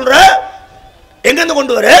வாங்கன்னு சொல்ற. எங்கிருந்து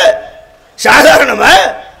கொண்டு வர? சாதாரணமா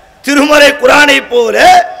திருமறை குர்ஆனை போல,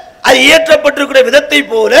 அது இயற்றப்பட்டிருக்கிற விதத்தை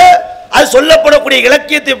போல, அது சொல்லப்படக்கூடிய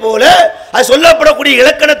இலக்கியத்தை போல, அது சொல்லப்படக்கூடிய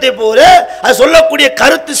இலக்கணத்தை போல, அது சொல்லக்கூடிய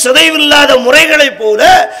கருத்து சிதைவில்லாத முறைகளை போல,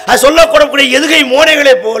 அது சொல்லப்படக்கூடிய எதுகை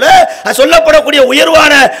மோனைகளை போல, அது சொல்லப்படக்கூடிய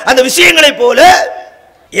உயர்வான அந்த விஷயங்களை போல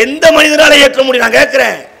எந்த மனிதனால ஏற்ற முடியும்? நான்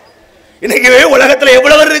கேட்கிறேன். இன்னைக்கு உலகத்துல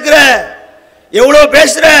எவ்வளவு இருக்கிற, எவ்வளவு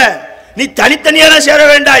பேசுற, நீ தனித்தனியெல்லாம் சேர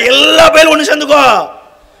வேண்டாம், எல்லா பேரும் ஒண்ணு சேர்ந்துக்கோ.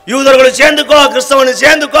 யூதர்களும் சேர்ந்துக்கோ, கிறிஸ்தவனும்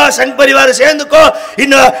சேர்ந்துக்கோ, சங் பரிவாரம் சேர்ந்துக்கோ,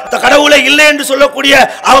 இன்னும் கடவுளை இல்லை என்று சொல்லக்கூடிய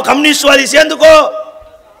அவன் கம்யூனிஸ்ட்வாதி சேர்ந்துக்கோ.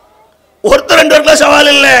 ஒருத்தர் 2 பேருக்குள்ள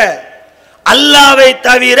சவால் இல்லை, அல்லாஹ்வை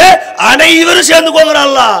தவிர அனைவரும் சேர்ந்துக்கோங்கிற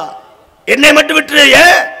அல்லாஹ். என்னை மட்டும் விட்டுரு,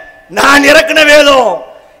 நான் இறக்கின வேதம்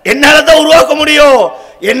என்னால தான் உருவாக்க முடியும்.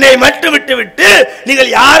 என்னை மட்டும் விட்டு விட்டு நீங்கள்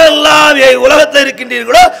யாரெல்லாம் உலகத்தில்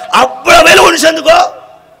இருக்கின்றீர்களோ அவ்வளவு பேரும் ஒன்று சேர்ந்துக்கோ,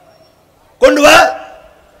 கொண்டு வா.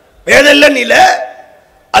 வேதம் இல்லை நீல,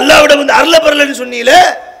 அல்லாஹ்விடம் வந்து அருள பெறலன்னு சொன்னீல,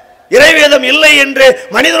 இறைவேதம் இல்லை என்று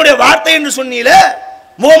மனிதனுடைய வார்த்தை என்று சொன்னீல,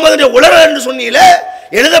 முகமதுடைய உலகம் என்று சொன்னீல,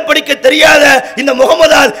 எழுத படிக்க தெரியாத இந்த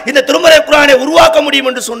முகமதால் இந்த திருமறை குர்ஆனை உருவாக்க முடியும்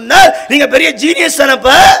என்று சொன்னால் நீங்க பெரிய ஜீனியஸ் தானப்ப,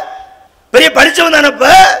 பெரிய படிச்சவன் தானப்ப,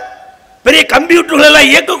 பெரிய கம்ப்யூட்டர்கள் எல்லாம்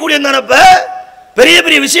இயக்கக்கூடியவன் தானப்ப, பெரிய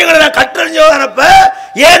பெரிய விஷயங்களை நான் கற்றறிஞ்சவனப்ப.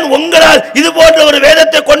 ஏன் உங்களால் இது போன்ற ஒரு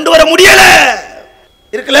வேதத்தை கொண்டு வர முடியல?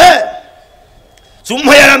 இருக்குல்ல,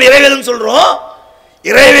 சும்மா நாம் இறைவேதம் சொல்றோம்.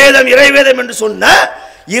 இறைவேதம் இறைவேதம் என்று சொன்ன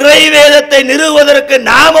இறைவேதத்தை நிறுவுவதற்கு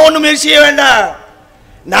நாம ஒண்ணு முயற்சி செய்ய வேண்டாம்,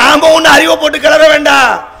 நாம ஒண்ணு அறிவை போட்டு கிளற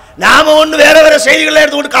வேண்டாம், நாம ஒண்ணு வேற வேற செய்திகளை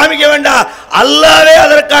எடுத்து காமிக்க வேண்டாம். அல்லாஹ்வே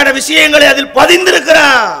அதற்கான விஷயங்களை அதில்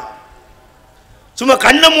பதிந்திருக்கிறான். சும்மா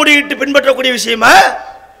கண்ணை மூடிட்டு பின்பற்றக்கூடிய விஷயமா?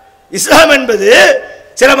 இஸ்லாம் என்பது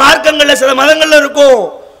சில மார்க்கங்கள்ல சில மதங்கள்ல இருக்கும்,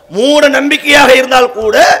 மூட நம்பிக்கையாக இருந்தால்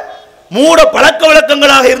கூட, மூட பழக்க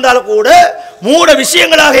வழக்கங்களாக இருந்தாலும் கூட, மூட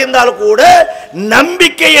விஷயங்களாக இருந்தாலும் கூட,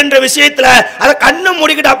 நம்பிக்கை என்ற விஷயத்துல அதை கண்ணை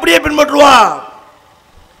மூடிக்கிட்டு அப்படியே பின்பற்றுவான்.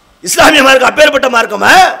 இஸ்லாமிய மார்க்கம் அப்பேற்பட்ட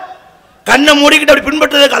மார்க்கமா? கண்ணை மூடிக்கிட்டு அப்படி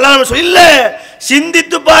பின்பற்றுறதுக்கு அல்லாஹ் சொல்ல,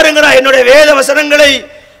 சிந்தித்து பாருங்கிறான். என்னுடைய வேத வசனங்களை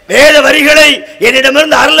வேத வரிகளை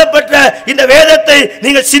என்னிடமிருந்து அருளப்பட்ட இந்த வேதத்தை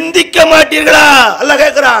நீங்கள் சிந்திக்க மாட்டீர்களா? அல்லாஹ்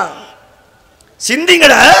கேட்கிறான்.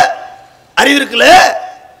 சிந்திங்கடா, அறிவு இருக்குல்ல,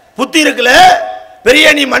 புத்தி இருக்குல்ல,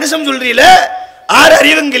 பெரிய நீ மனுஷன் சொல்றீல, 6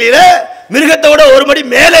 அறிவுங்கிறீல, மிருகத்தோட ஒரு படி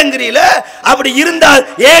மேலங்கிறீல. அப்படி இருந்தால்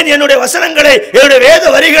ஏன் என்னுடைய வசனங்களை, என்னுடைய வேத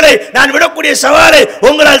வரிகளை, நான் விடக்கூடிய சவாலை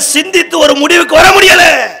உங்களால் சிந்தித்து ஒரு முடிவுக்கு வர முடியல?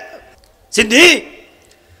 சிந்தி.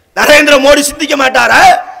 நரேந்திர மோடி சிந்திக்க மாட்டாரா?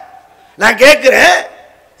 நான் கேட்கிறேன்,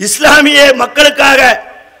 இஸ்லாமிய மக்களுக்காக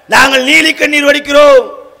நாங்கள் நீலி கண்ணீர் வடிக்கிறோம்,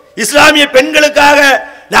 இஸ்லாமிய பெண்களுக்காக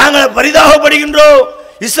நாங்கள் பரிதாபப்படுகின்றோம்,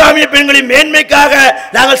 இஸ்லாமிய பெண்களின் மேன்மைக்காக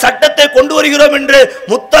நாங்கள் சட்டத்தை கொண்டு வருகிறோம் என்று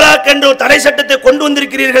முத்தலாக் என்ற தடை சட்டத்தை கொண்டு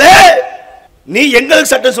வந்திருக்கிறீர்களே, நீ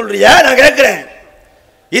எங்களுக்கு சட்டம் சொல்றியா? நான் கேட்கிறேன்.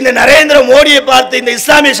 இந்த நரேந்திர மோடியை பார்த்து இந்த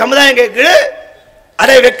இஸ்லாமிய சமுதாயம் கேட்குது,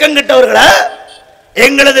 அதை வெக்கங்கிட்டவர்களா?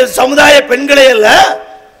 எங்களது சமுதாய பெண்களை அல்ல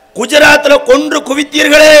குஜராத்தில் கொன்று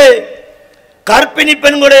குவித்தீர்களே, கர்ப்பிணி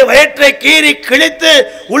பெண்களுடைய வயிற்றை கீறி கிழித்து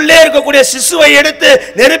உள்ளே இருக்கக்கூடிய சிசுவை எடுத்து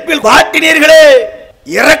நெருப்பில் வாட்டினீர்களே,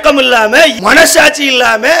 இரக்கம் இல்லாம, மனசாட்சி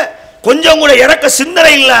இல்லாம, கொஞ்சம் கூட இரக்க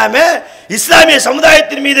சிந்தனை இல்லாம இஸ்லாமிய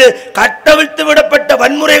சமுதாயத்தின் மீது கட்டவிழ்த்து விடப்பட்ட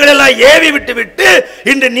வன்முறைகள் எல்லாம் ஏவி விட்டு விட்டு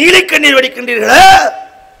இன்று நீலி கண்ணீர் வடிக்கின்றீர்களா?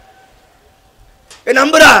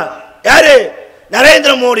 நம்புறான் யாரு?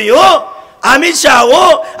 நரேந்திர மோடியும்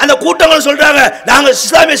அமித்ஷாவும் அந்த கூட்டங்கள் சொல்றாங்க, நாங்கள்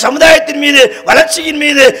இஸ்லாமிய சமுதாயத்தின் மீது, வளர்ச்சியின்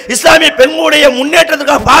மீது, இஸ்லாமிய பெண்களுடைய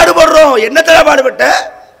முன்னேற்றத்துக்காக பாடுபடுறோம். என்னத்தடா பாடுபட்ட?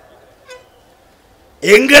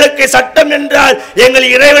 எங்களுக்கு சட்டம் என்றால் எங்கள்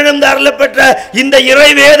இறைவனிடம் அருளப்பெற்ற இந்த இறை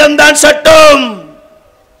வேதம் தான் சட்டம்.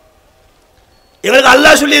 எங்களுக்கு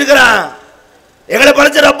அல்லாஹ் சொல்லி இருக்கிறான், எங்களை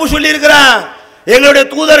படைச்ச ரப்பு சொல்லி இருக்கிறான், எங்களுடைய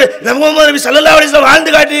தூதர் முஹம்மது நபி ஸல்லல்லாஹு அலைஹி வஸல்லம்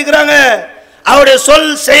வாழ்ந்து காட்டி இருக்கிறாங்க. அவருடைய சொல்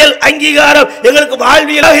செயல் அங்கீகாரம் எங்களுக்கு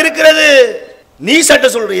வாழ்வியலாக இருக்கிறது. நீ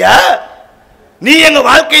சட்டம் சொல்றியா? நீ எங்க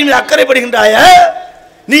வாழ்க்கையின் மீது அக்கறைப்படுகின்றாயா?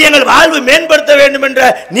 நீ எங்கள் வாழ்வு மேம்படுத்த வேண்டும் என்ற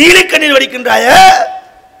நீலிக்கண்ணீர் வடிக்கின்றாய?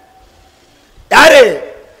 யாரு?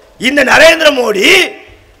 இந்த நரேந்திர மோடி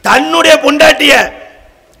தன்னுடைய பொண்டாட்டிய,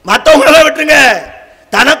 மற்றவங்கள விட்டுருங்க,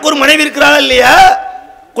 தனக்கு ஒரு மனைவி இருக்கிறாளா இல்லையா?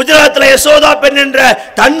 குஜராத்தில் யசோதா பெண் என்ற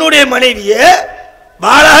தன்னுடைய மனைவியை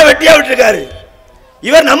வாளாக வெட்டியா விட்டுருக்காரு.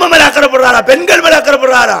 இவர் நம்ம மேல அக்கறைப்படுறாரா? பெண்கள் மேல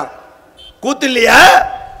அக்கறைப்படுறாரா? கூத்து இல்லையா?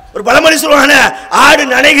 ஒரு பழமொழி சொல்லுவாங்க, ஆடு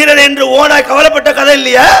நனைகிறது என்று ஓனாய் கவலைப்பட்ட கதை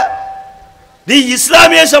இல்லையா? நீ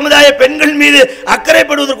இஸ்லாமிய சமுதாய பெண்கள் மீது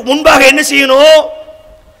அக்கறைப்படுவதற்கு முன்பாக என்ன செய்யணும்?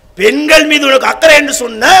 பெண்கள் மீது உனக்கு அக்கறை என்று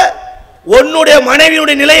சொன்ன உன்னுடைய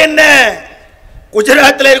மனைவியுடைய நிலை என்ன?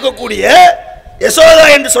 குஜராத்தில் இருக்கக்கூடிய யசோதா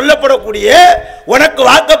என்று சொல்லப்படக்கூடிய உனக்கு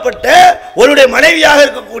வாக்கப்பட்ட உன்னுடைய மனைவியாக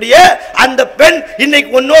இருக்கக்கூடிய அந்த பெண் இன்னைக்கு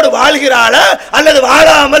உன்னோடு வாழ்கிறாளா அல்லது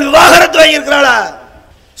வாழாமல் விவாகரத்து வாங்கியிருக்கிறாளா?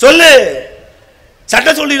 சொல்லு.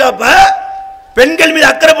 சட்டம் சொல்லிடாப்ப பெண்கள் மீது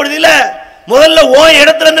அக்கறைப்படுதில்ல. முதல்ல உன்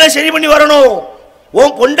இடத்துல இருந்து சரி பண்ணி வரணும்,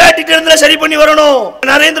 உன் பொண்டாட்டிட்டு இருந்து சரி பண்ணி வரணும்.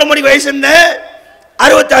 நரேந்திர மோடி வயசு என்ன?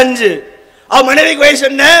 65. அவன் மனைவிக்கு வயசு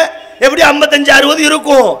என்ன? எப்படி 55-60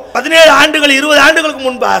 இருக்கும். 17 ஆண்டுகள் 20 ஆண்டுகளுக்கு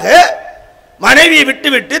முன்பாக மனைவியை விட்டு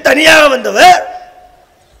விட்டு தனியாக வந்தவர்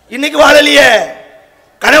இன்னைக்கு வாழலையே,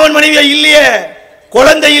 கணவன் மனைவியா இல்லையே,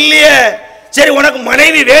 குழந்தை இல்லையே. சரி, உனக்கு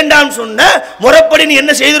மனைவி வேண்டாம் சொன்ன முறைப்படி நீ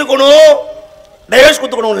என்ன செய்திருக்கணும்? டைவர்ஸ்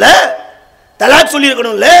கொடுத்துக்கணும்ல, தலாக் சொல்லி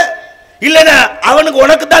இருக்கணும்ல. இல்லைன்னா அவனுக்கு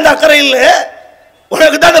உனக்கு தான் அந்த அக்கறை இல்லை,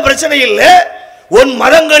 உனக்கு தான் அந்த பிரச்சனை இல்லை. உன்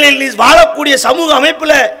மதங்களில் நீ வாழக்கூடிய சமூக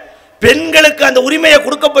அமைப்புல பெண்களுக்கு அந்த உரிமையை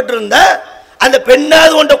கொடுக்கப்பட்டிருந்த அந்த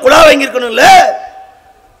பெண்ணாவது ஒன்ற குழா வாங்கியிருக்கணும்ல.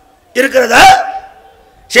 இருக்கிறதா?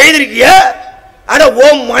 செய்திருக்கிய? ஆனா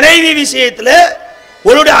உன் மனைவி விஷயத்துல,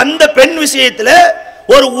 உன்னுடைய அந்த பெண் விஷயத்துல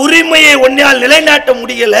ஒரு உரிமையை உன்னால் நிலைநாட்ட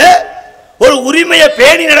முடியல, ஒரு உரிமையை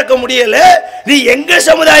பேணி நடக்க முடியல. நீ எங்க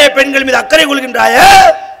சமுதாய பெண்கள் மீது அக்கறை கொள்கின்றாய?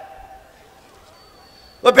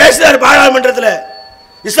 பேசுறாரு பாராளுமன்றத்தில்,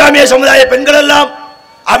 இஸ்லாமிய சமுதாய பெண்கள் எல்லாம்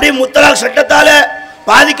அப்படியே முத்தலாக் சட்டத்தால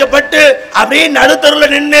பாதிக்கப்பட்டு அப்படியே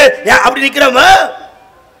நடுத்தருவில் நின்று அப்படி நிக்கிறோமா?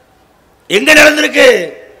 எங்க நடந்திருக்கு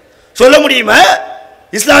சொல்ல முடியுமா?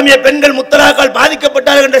 இஸ்லாமிய பெண்கள் முத்தலாக்கால்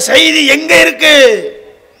பாதிக்கப்பட்டார்கள் என்ற செய்தி எங்க இருக்கு?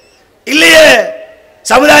 இல்லையே.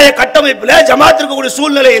 சமுதாய கட்டமைப்புல ஜமாத் இருக்கக்கூடிய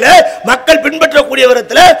சூழ்நிலையில மக்கள் பின்பற்றக்கூடிய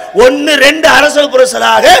விதத்தில் 1-2 அரசு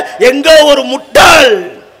புரசலாக எங்க ஒரு முட்டாள்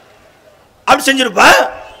அப்படி செஞ்சிருப்பா,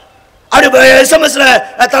 அப்படி எஸ்எம்எஸ்ல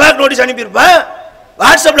தலாக் நோட்டீஸ் அனுப்பியிருப்பா,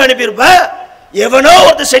 வாட்ஸ்அப்ல அனுப்பியிருப்பா. எவனோ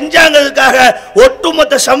ஒருத்தர் செஞ்சாங்கிறதுக்காக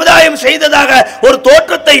ஒட்டுமொத்த சமுதாயம் செய்ததாக ஒரு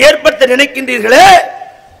தோற்றத்தை ஏற்படுத்த நினைக்கின்றீர்களே,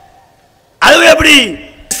 அது எப்படி?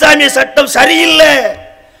 இஸ்லாமிய சட்டம் சரியில்லை,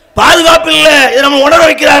 பாதுகாப்பு இல்லை, இதை நம்ம உணர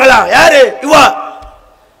வைக்கிறார்களா? யாரு? இவா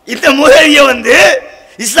இந்த முகவியை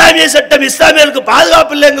இஸ்லாமிய சட்டம் இஸ்லாமியர்களுக்கு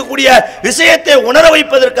பாதுகாப்பு இல்லைங்கக்கூடிய விஷயத்தை உணர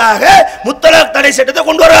வைப்பதற்காக முத்தலாக் தடை சட்டத்தை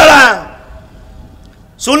கொண்டு வரலாம்.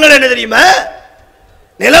 சூழ்நிலை என்ன தெரியுமா?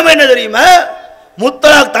 நிலைமை என்ன தெரியுமா?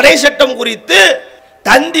 முத்தலாக் தடை சட்டம் குறித்து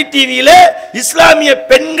தந்தி டிவியில இஸ்லாமிய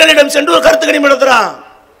பெண்களிடம் சென்று ஒரு கருத்து கணிப்பு நடத்துறான்.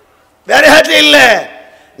 வேற யார்ட்டும் இல்ல,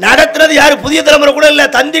 நடத்துறது யாரு, புதிய தலைமுறை கூட இல்ல,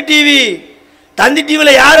 தந்தி டிவி. தந்தி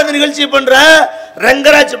டிவியில யார் அந்த நிகழ்ச்சியை பண்ற?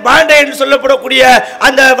 ரங்கராஜ் பாண்டே என்று சொல்லப்படக்கூடிய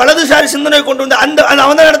அந்த வலதுசாரி சிந்தனை கொண்டு வந்து அந்த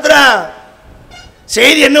அவன் தான் நடத்துறான்.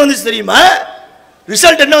 செய்தி என்ன வந்துச்சு தெரியுமா?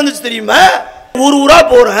 ரிசல்ட் என்ன வந்துச்சு தெரியுமா? ஊர் ஊரா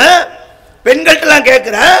போறேன், பெண்கள்ட்ட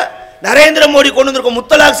கேட்கிறேன், நரேந்திர மோடி கொண்டு வந்திருக்க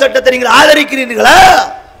முத்தலாக் சட்டத்தை நீங்கள் ஆதரிக்கிறீர்களா?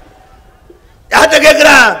 யார்கிட்ட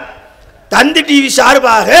கேட்கிறான்? தந்தி டிவி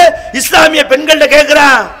சார்பாக இஸ்லாமிய பெண்கள்ட்ட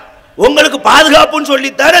கேட்கிறான். உங்களுக்கு பாதுகாப்புன்னு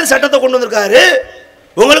சொல்லித்தானே அந்த சட்டத்தை கொண்டு வந்திருக்காரு,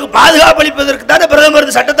 உங்களுக்கு பாதுகாப்பு அளிப்பதற்கு தானே பிரதமர்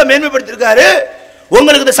இந்த சட்டத்தை மேன்மைப்படுத்தியிருக்காரு.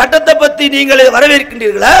 உங்களுக்கு இந்த சட்டத்தை பற்றி நீங்கள்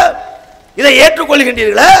வரவேற்கின்றீர்களா? இதை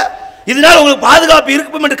ஏற்றுக்கொள்கின்றீர்களா? இதனால் உங்களுக்கு பாதுகாப்பு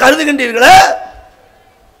இருக்கும் என்று கருதுகின்றீர்களா?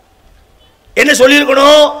 என்ன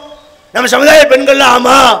சொல்லியிருக்கணும்? நம்ம சமுதாய பெண்கள்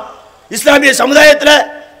ஆமா, இஸ்லாமிய சமுதாயத்தில்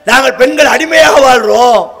நாங்கள் பெண்கள் அடிமையாக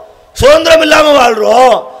வாழ்றோம், சுதந்திரம் இல்லாமல்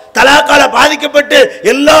வாழ்றோம், தலாக்கால பாதிக்கப்பட்டு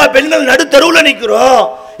எல்லா பெண்களும் நடுத்தருவில் நிற்கிறோம்,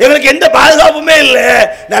 எங்களுக்கு எந்த பாதுகாப்புமே இல்லை,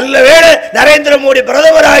 நல்ல வேளை நரேந்திர மோடி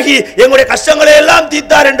பிரதமராகி எங்களுடைய கஷ்டங்களை எல்லாம்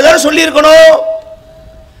தீர்த்தார் என்றுதான் சொல்லியிருக்கணும்.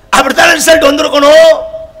 அப்படித்தான் ரிசல்ட் வந்திருக்கணும்.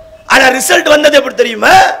 ஆனா ரிசல்ட் வந்தது எப்படி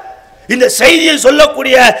தெரியுமா? இந்த செய்தியை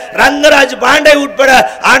சொல்லக்கூடிய ரங்கராஜ் பாண்டே உட்பட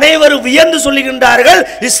அனைவரும் வியந்து சொல்லுகின்றார்கள்,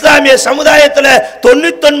 இஸ்லாமிய சமுதாயத்தில்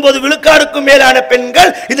 99 விழுக்காடுக்கும் மேலான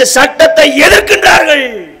பெண்கள் இந்த சட்டத்தை எதிர்க்கின்றார்கள்.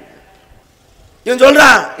 இவன்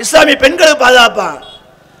சொல்றான் இஸ்லாமிய பெண்களை பாதுகாப்பான்.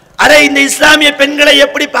 அரை இந்த இஸ்லாமிய பெண்களை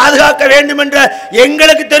எப்படி பாதுகாக்க வேண்டும் என்ற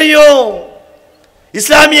எங்களுக்கு தெரியும்.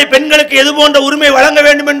 இஸ்லாமிய பெண்களுக்கு எது போன்ற உரிமை வழங்க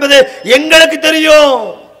வேண்டும் என்பது எங்களுக்கு தெரியும்.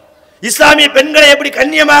 இஸ்லாமிய பெண்களை எப்படி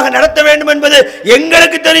கண்ணியமாக நடத்த வேண்டும் என்பது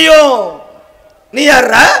எங்களுக்கு தெரியும். நீ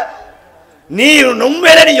யாரா? நீ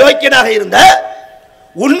உண்மையிலே நீ யோக்கியனாக இருந்த,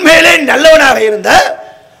 உண்மையிலே நல்லவனாக இருந்த,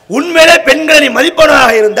 உண்மையிலே பெண்களை நீ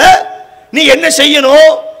மதிப்பவனாக இருந்த, நீ என்ன செய்யணும்?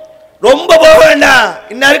 ரொம்ப போக வேண்டாம்.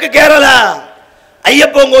 இன்னாருக்கு கேரளா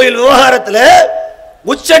ஐயப்பன் கோயில் விவகாரத்தில்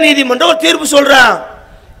உச்ச நீதிமன்றம் ஒரு தீர்ப்பு சொல்றான்.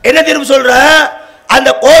 என்ன தீர்ப்பு சொல்ற? அந்த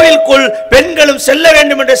கோவிலுக்குள் பெண்களும் செல்ல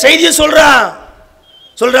வேண்டும் என்ற செய்தியை சொல்றான்.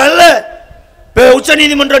 சொல்றான்ல, உச்ச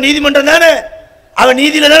நீதிமன்றம் தானே, அவன்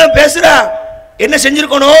நீதியில தானே பேசுறான். என்ன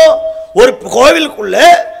செஞ்சிருக்கணும்? ஒரு கோவிலுக்குள்ள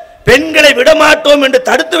பெண்களை விடமாட்டோம் என்று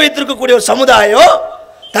தடுத்து வைத்திருக்கக்கூடிய ஒரு சமுதாயம்,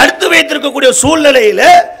 தடுத்து வைத்திருக்கக்கூடிய சூழ்நிலையில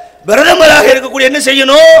பிரதமராக இருக்கக்கூடிய என்ன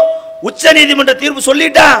செய்யணும்? உச்ச நீதிமன்ற தீர்ப்பு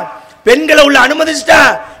சொல்லிட்டான், பெண்களை உள்ள அனுமதிச்சிட்டா,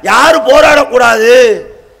 யாரும் போராடக்கூடாது,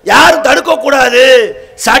 யாரும் தடுக்க கூடாது,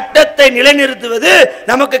 சட்டத்தை நிலைநிறுத்துவது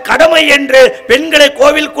நமக்கு கடமை என்று பெண்களை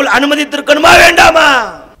கோவிலுக்குள் அனுமதித்திருக்கணுமா வேண்டாமா?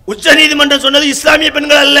 உச்ச நீதிமன்றம் சொன்னது இஸ்லாமிய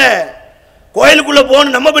பெண்கள் அல்ல, கோயிலுக்குள்ள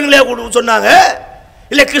போன நம்ம பெண்களே சொன்னாங்க,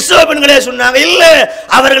 இல்ல கிறிஸ்தவ பெண்களே சொன்னாங்க. இல்ல,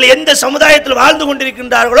 அவர்கள் எந்த சமுதாயத்தில் வாழ்ந்து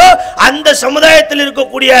கொண்டிருக்கின்றார்களோ அந்த சமுதாயத்தில்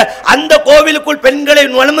இருக்கக்கூடிய அந்த கோவிலுக்குள் பெண்களை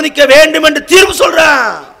அனுமதிக்க வேண்டும் என்று தீர்ப்பு சொல்றான்.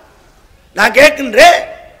 நான் கேட்கின்றேன்,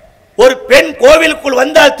 ஒரு பெண் கோவிலுக்குள்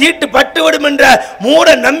வந்தால் தீட்டு பட்டுவிடும் என்ற மூட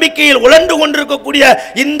நம்பிக்கையில் உழன்று கொண்டிருக்கக்கூடிய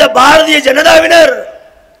இந்த பாரதிய ஜனதாவினர்,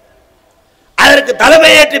 அதற்கு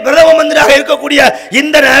தலைமையேற்று பிரதம மந்திரியாக இருக்கக்கூடிய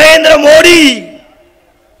இந்த நரேந்திர மோடி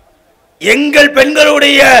எங்கள்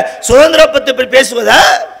பெண்களுடைய சுதந்திர பற்றி பேசுவதா?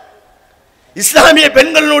 இஸ்லாமிய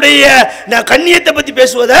பெண்களுடைய கண்ணியத்தை பற்றி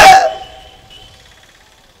பேசுவதா?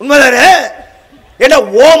 உண்மைதானே? ஏன்னா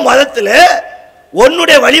ஓ மதத்தில்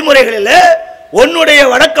உன்னுடைய வழிமுறைகளில், உன்னுடைய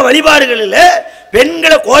வணக்க வழிபாடுகளில்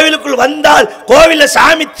பெண்களை கோவிலுக்குள் வந்தால் கோவில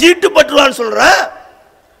சாமி தீட்டுப்பட்டுருவான்னு சொல்ற,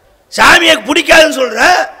 சாமியை பிடிக்காதுன்னு சொல்ற,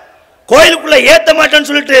 கோயிலுக்குள்ள ஏத்த மாட்டேன்னு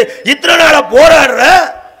சொல்லிட்டு இத்தனை நாளா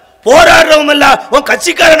போராடுறவங்க எல்லாம் உன்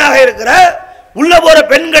கட்சிக்காரனாக இருக்கிற, உள்ள போற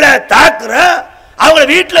பெண்களை தாக்குற, அவங்க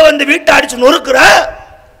வீட்டில் வந்து வீட்டை அடிச்சு நொறுக்குற,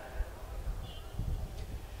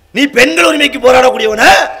 நீ பெண்கள் உரிமைக்கு போராடக்கூடியவன,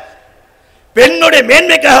 பெண்ணுடைய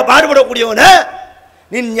மேன்மைக்காக பாடுபடக்கூடியவன,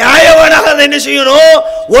 நீ நியாயவானாக என்ன செய்யணும்?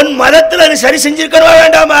 உன் மதத்தில் நீ சரி செஞ்சிருக்கணுமா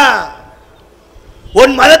வேண்டாமா?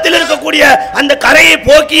 உன் மதத்தில் இருக்கக்கூடிய அந்த கரையை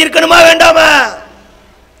போக்கி இருக்கணுமா வேண்டாமா?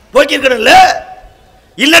 போக்கி இருக்கணும்ல,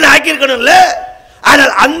 இல்லன்னு ஆக்கி இருக்கணும்ல.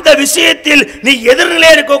 ஆனால் அந்த விஷயத்தில் நீ எதிர்நிலை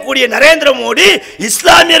இருக்கக்கூடிய நரேந்திர மோடி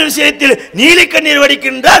இஸ்லாமியர் விஷயத்தில் நீலி கண்ணீர்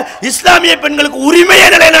வடிக்கின்றார். இஸ்லாமிய பெண்களுக்கு உரிமையை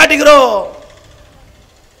நிலைநாட்டுகிறோம்.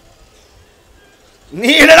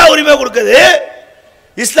 நீ என்னடா உரிமை கொடுக்குது?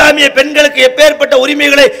 இஸ்லாமிய பெண்களுக்கு எப்பேற்பட்ட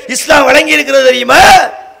உரிமைகளை இஸ்லாம் வழங்கி இருக்கிறது தெரியுமா?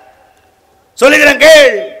 சொல்லுகிறேன்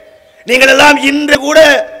கேள். நீங்கள் எல்லாம் இன்று கூட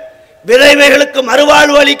விதவைகளுக்கு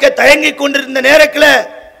மறுவாழ்வு அளிக்க தயங்கிக் கொண்டிருந்த நேரத்தில்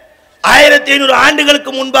 1500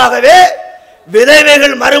 ஆண்டுகளுக்கு முன்பாகவே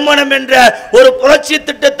விதவைகள் மறுமணம் என்ற ஒரு புரட்சி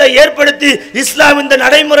திட்டத்தை ஏற்படுத்தி இஸ்லாம் இந்த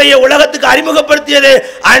நடைமுறையை உலகத்துக்கு அறிமுகப்படுத்தியது.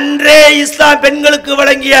 அன்றே இஸ்லாம் பெண்களுக்கு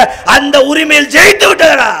வழங்கிய அந்த உரிமையில் ஜெயித்து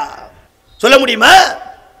விட்டதா? சொல்ல முடியுமா?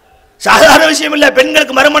 சாதாரண விஷயம் இல்ல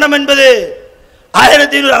பெண்களுக்கு மறுமணம் என்பது.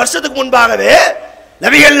 1500 வருஷத்துக்கு முன்பாகவே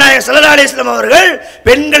நபிகள் நாயகம் ஸல்லல்லாஹு அலைஹி வஸல்லம் அவர்கள்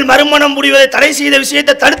பெண்கள் மறுமணம் முடிவதை தடை செய்த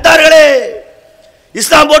விஷயத்தை தடுத்தார்களே.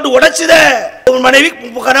 இஸ்லாம் போட்டு உடைச்சுத. ஒரு மனைவி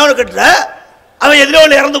கணவனை கட்டுற, அவன் எதிரோ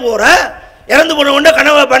இறந்து போற, இறந்து போன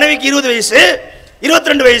உடனே மனைவிக்கு 20 வயசு,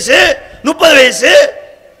 22 வயசு, 30 வயசு,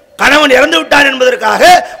 கணவன் இறந்து விட்டான் என்பதற்காக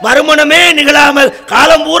மறுமணமே நிகழாமல்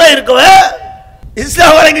காலம் பூரா இருக்கவ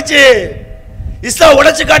இஸ்லாம் வழங்கிச்சு. இஸ்லாம்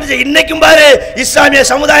உடைச்சு காட்டுச்சு. இன்னைக்கும் பாரு, இஸ்லாமிய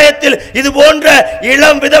சமுதாயத்தில் இது போன்ற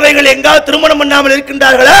இளம் விதவைகள் எங்காவது திருமணம் பண்ணாமல்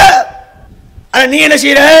இருக்கின்றார்களா? ஆனா நீ என்ன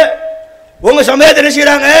செய்யற? உங்க சமுதாயத்தை என்ன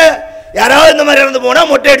செய்யறாங்க? யாராவது இந்த மாதிரி இறந்து போனா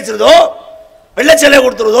மொட்டை அடிச்சிருதோ, வெள்ளச்சலை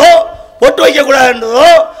கொடுத்துருதோ, பொட்டு வைக்க கூடாதுன்றதோ,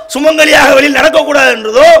 சுமங்கலியாக வெளியில் நடக்க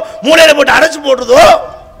கூடாதுன்றதோ, மூளையில போட்டு அடைச்சு போடுறதோ.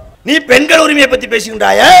 நீ பெண்கள் உரிமையை பத்தி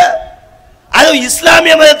பேசுகின்றாய? அது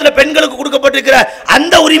இஸ்லாமிய மதத்தில் பெண்களுக்கு கொடுக்கப்பட்டிருக்கிற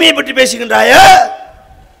அந்த உரிமையை பற்றி பேசுகின்றாய?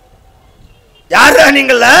 யாரா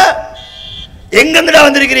நீங்கள? எங்கிருந்துடா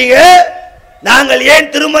வந்திருக்கிறீங்க? நாங்கள்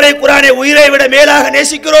ஏன் திருமறை குர்ஆனை உயிரை விட மேலாக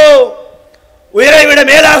நேசிக்கிறோம், உயிரை விட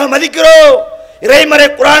மேலாக மதிக்கிறோம்? இறைமறை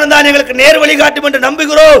குர்ஆன் தான் எங்களுக்கு நேர் வழிகாட்டும் என்று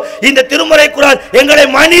நம்புகிறோம். இந்த திருமறை குர்ஆன் எங்களை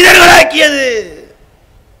மனிதர்களாக்கியது,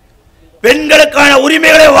 பெண்களுக்கான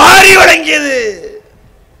உரிமைகளை வாரி வழங்கியது.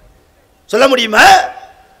 சொல்ல முடியுமா?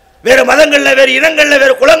 வேற மதங்கள்ல, வேற இனங்கள்ல,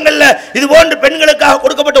 வேற குலங்கள்ல இது போன்ற பெண்களுக்காக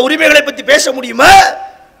கொடுக்கப்பட்ட உரிமைகளை பற்றி பேச முடியுமா?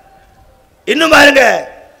 இன்னும் பாருங்க,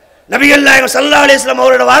 நபிகள் நாயகம் ஸல்லல்லாஹு அலைஹி வஸல்லம்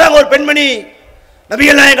அவரோட வராங்க ஒரு பெண்மணி.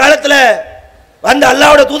 நபிகள் நாயகம் காலத்துல வந்து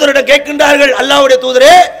அல்லாஹ்வுடைய தூதரிடம் கேட்கின்றார்கள், அல்லாஹ்வுடைய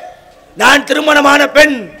தூதரே, நான் திருமணமான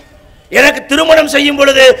பெண், எனக்கு திருமணம் செய்யும்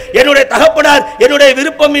பொழுது என்னுடைய தகப்பனார் என்னுடைய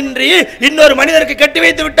விருப்பமின்றி இன்னொரு மனிதருக்கு கட்டி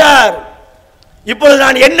வைத்து விட்டார். இப்பொழுது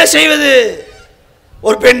நான் என்ன செய்வது?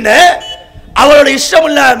 ஒரு பெண்ணை அவளோட இஷ்டம்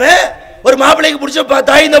இல்லாம ஒரு மாப்பிள்ளைக்கு பிடிச்ச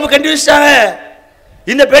தாய் தப்பு கட்டி வச்சிட்டாங்க.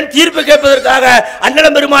 இந்த பெண் தீர்ப்பு கேட்பதற்காக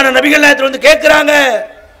அண்ணலம் பெருமான நபிகள் நாயகத்தில் வந்து கேட்கிறாங்க,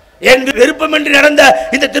 என் விருப்பமின்றி நடந்த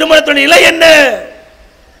இந்த திருமணத்தின் நிலை என்ன?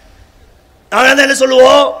 நாம என்ன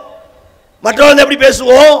சொல்லுவோம்? மற்றவங்க எப்படி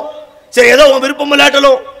பேசுவோம்? சரி, ஏதோ உன் விருப்பம்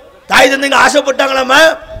இல்லாட்டலும் தாய் தந்தைங்க ஆசைப்பட்டாங்களாமா,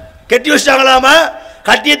 கட்டி வச்சிட்டாங்களாமா,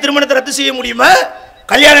 கட்டிய திருமணத்தை ரத்து செய்ய முடியுமா?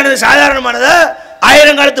 கல்யாணம் சாதாரணமானதா?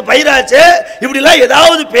 ஆயிரங்காலத்து பயிராச்சு. இப்படிலாம்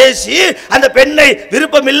ஏதாவது பேசி அந்த பெண்ணை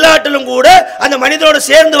விருப்பம் இல்லாட்டலும் கூட அந்த மனிதனோட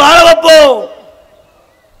சேர்ந்து வாழ வைப்போம்.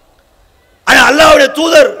 ஆனா அல்லாஹ்வுடைய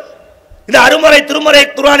தூதர் இந்த அருமறை திருமறை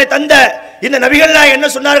குர்ஆனை தந்த இந்த நபிகள் நாயகம் என்ன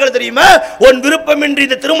சொன்னார்கள் தெரியுமா? உன் விருப்பமின்றி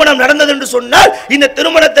இந்த திருமணம் நடந்தது என்று சொன்னால் இந்த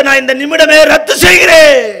திருமணத்தை நான் இந்த நிமிடமே ரத்து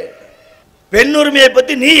செய்கிறேன். பெண் உரிமையை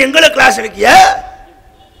பத்தி நீ எங்களுக்கு கிளாஸ் எடுக்கிய?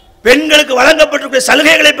 பெண்களுக்கு வழங்கப்பட்டிருக்கிற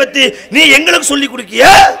சலுகைகளை பத்தி நீ எங்களுக்கு சொல்லிக் கொடுக்கிய?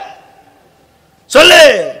 சொல்லு.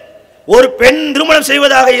 ஒரு பெண் திருமணம்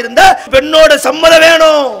செய்வதாக இருந்தா பெண்ணோட சம்மதம்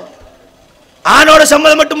வேணும். ஆணோட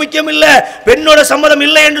சம்மதம் மட்டும் முக்கியம் இல்ல. பெண்ணோட சம்மதம்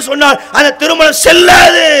இல்லை என்று சொன்னால் அந்த திருமணம்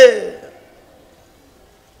செல்லாது.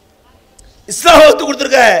 இஸ்லாம் ஒத்து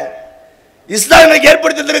கொடுத்திருக்க, இஸ்லாம் எங்களுக்கு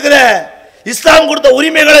ஏற்படுத்தி இருக்கிற இஸ்லாம் கொடுத்த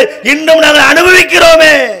உரிமைகளை இன்னும் நாங்கள்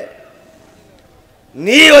அனுபவிக்கிறோமே.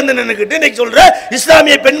 நீ வந்து நின்னுக்கிட்டு இன்னைக்கு சொல்ற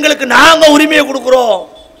இஸ்லாமிய பெண்களுக்கு நாங்க உரிமையை கொடுக்கிறோம்,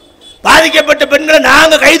 பாதிக்கப்பட்ட பெண்களை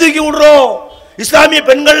நாங்க கை தூக்கி விடுறோம். இஸ்லாமிய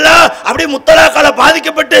பெண்கள்லாம் அப்படியே முத்தலாக்கால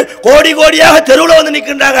பாதிக்கப்பட்டு கோடி கோடியாக தெருவில் வந்து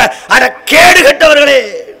நிற்கின்றாங்க. அட கேடு கட்டவர்களே,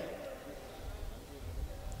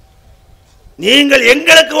 நீங்கள்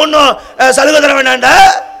எங்களுக்கு ஒன்றும் சலுகை தர வேண்டாண்டா.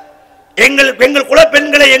 எங்கள் குல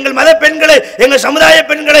பெண்களை, எங்கள் மத பெண்களை, எங்கள் சமுதாய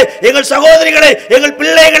பெண்களை, எங்கள் சகோதரிகளை, எங்கள்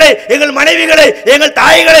பிள்ளைகளை, எங்கள் மனைவிகளை, எங்கள்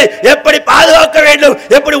தாய்களை எப்படி பாதுகாக்க வேண்டும்,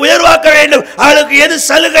 எப்படி உயர்வாக்க வேண்டும், அவளுக்கு எது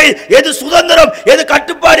சலுகை, எது சுதந்திரம், எது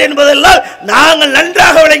கட்டுப்பாடு என்பதெல்லாம் நாங்கள்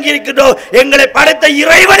நன்றாக விளங்கி இருக்கின்றோம். எங்களை படைத்த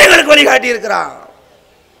இறைவன் எங்களுக்கு வழிகாட்டி இருக்கிறான்.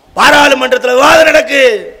 பாராளுமன்றத்தில் விவாதம் நடக்கு.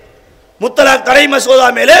 முத்தலாக் தடை மசோதா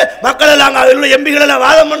மேல மக்கள் எல்லாம், எம்பிகள் எல்லாம்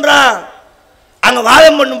வாதம் பண்றான். அங்க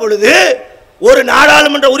வாதம் பண்ணும் பொழுது ஒரு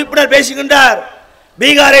நாடாளுமன்ற உறுப்பினர் பேசுகின்றார்.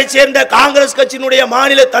 பீகாரை சேர்ந்த காங்கிரஸ் கட்சியினுடைய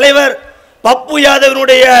மாநில தலைவர் பப்பு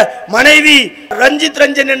யாதவனுடைய மனைவி ரஞ்சித்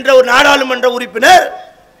ரஞ்சன் என்ற ஒரு நாடாளுமன்ற உறுப்பினர்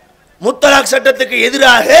முத்தலாக் சட்டத்துக்கு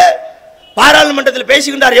எதிராக பாராளுமன்றத்தில்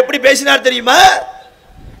பேசுகின்றார். எப்படி பேசினார் தெரியுமா?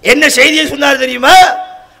 என்ன செய்தியை சொன்னார் தெரியுமா?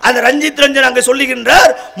 அந்த ரஞ்சித் ரஞ்சன் அங்கே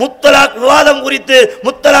சொல்லுகின்றார், முத்தலாக் விவாதம் குறித்து,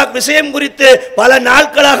 முத்தலாக் விஷயம் குறித்து பல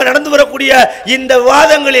நாட்களாக நடந்து வரக்கூடிய இந்த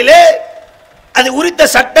விவாதங்களிலே அது உரித்த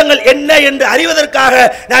சட்டங்கள் என்ன என்று அறிவதற்காக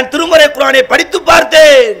நான் திருமறை குர்ஆனை படித்து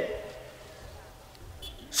பார்த்தேன்.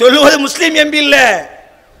 சொல்லுவது முஸ்லீம் எம்பி இல்ல,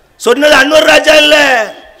 சொன்னது அன்வர் ராஜா இல்ல,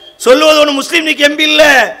 சொல்லுவது ஒரு முஸ்லீம் லீக் எம்பி இல்ல,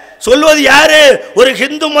 சொல்வது யாரு? ஒரு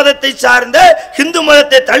ஹிந்து மதத்தை சார்ந்த, ஹிந்து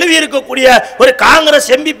மதத்தை தழுவி இருக்கக்கூடிய ஒரு காங்கிரஸ்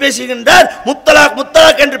எம்பி பேசுகின்றார். முத்தலாக்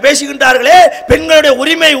முத்தலாக் என்று பேசுகின்றார்களே, பெண்களுடைய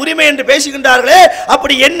உரிமை உரிமை என்று பேசுகின்றார்களே.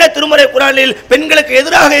 அப்படி என்ன திருமறை குர்ஆனில் பெண்களுக்கு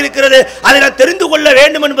எதிராக இருக்கிறது? அதை நான் தெரிந்து கொள்ள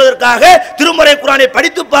வேண்டும் என்பதற்காக திருமறை குர்ஆனை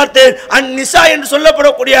படித்து பார்த்தேன். அந்நிசா என்று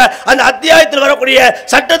சொல்லப்படக்கூடிய அந்த அத்தியாயத்தில் வரக்கூடிய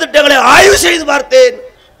சட்டத்திட்டங்களை ஆய்வு செய்து பார்த்தேன்.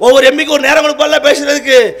 ஒவ்வொரு எம்பிக்கு ஒரு நேரம் கொடுப்பால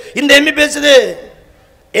பேசுறதுக்கு. இந்த எம்பி பேசுது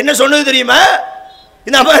என்ன சொன்னது தெரியுமா?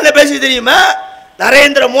 இந்த அம்மா என்ன பேசி தெரியுமா?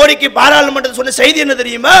 நரேந்திர மோடிக்கு பாராளுமன்றத்தில் சொன்ன செய்தி என்ன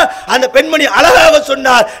தெரியுமா? அந்த பெண்மணி அழகாக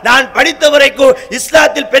சொன்னார், நான் படித்த வரைக்கும்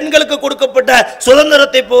இஸ்லாத்தில் பெண்களுக்கு கொடுக்கப்பட்ட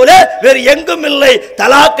சுதந்திரத்தை போல வேறு எங்கும் இல்லை.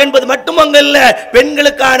 தலாக் என்பது மட்டுமங்க இல்ல,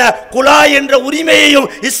 பெண்களுக்கான குலாய் என்ற உரிமையையும்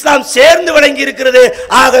இஸ்லாம் சேர்ந்து வழங்கி இருக்கிறது.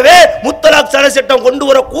 ஆகவே முத்தலாக் சட்டம் கொண்டு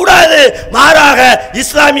வரக்கூடாது, மாறாக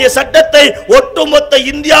இஸ்லாமிய சட்டத்தை ஒட்டுமொத்த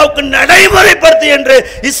இந்தியாவுக்கு நடைமுறைப்படுத்து என்று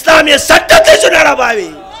இஸ்லாமிய சட்டத்தை சொன்னாரா பாவி?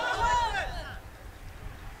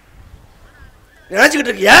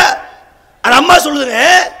 நினைச்சுக்கிட்டு இருக்கியா? அந்த அம்மா சொல்லுதுங்க,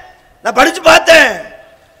 நான் படிச்சு பார்த்தேன்,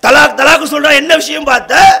 தலாக் தலாக்கு சொல்ற என்ன விஷயம்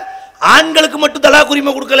பார்த்த? ஆண்களுக்கு மட்டும் தலாக்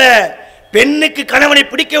உரிமை கொடுக்கல, பெண்ணுக்கு கணவனை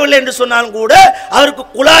பிடிக்கவில்லை என்று சொன்னாலும் கூட அவருக்கு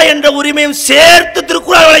குலா என்ற உரிமையும் சேர்த்து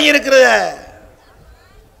திருக்குறள் வழங்கி இருக்கிறது.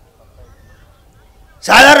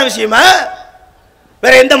 சாதாரண விஷயமா?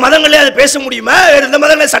 வேற எந்த மதங்களையும் அதை பேச முடியுமா? வேற எந்த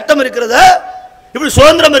மதங்களில் சட்டம் இருக்கிறதா? இப்படி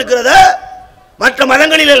சுதந்திரம் இருக்கிறதா? மற்ற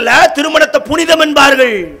மதங்களில் அல்ல திருமணத்தை புனிதம்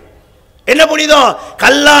என்பார்கள். என்ன புனிதம்?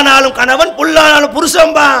 கல்லானாலும் கணவன், புல்லானாலும்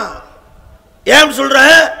புருஷன்பா. ஏன்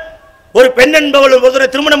சொல்றேன்? ஒரு பெண் என்பவள் ஒருத்தரை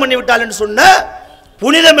திருமணம் பண்ணி விட்டாள் என்று சொன்ன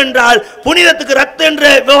புனிதம் என்றால் புனிதத்துக்கு ரத்து என்ற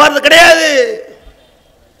விவகாரம் கிடையாது.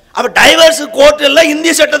 அப்ப டைவர்ஸ் கோர்ட் எல்லாம்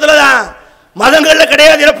இந்திய சட்டத்துல தான், மதங்கள்ல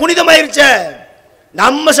கிடையாது. புனிதம் ஆயிருச்ச.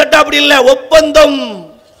 நம்ம சட்டம் அப்படி இல்லை, ஒப்பந்தம்.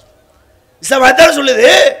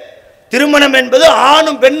 சொல்லுது திருமணம் என்பது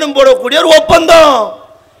ஆணும் பெண்ணும் போடக்கூடிய ஒரு ஒப்பந்தம்.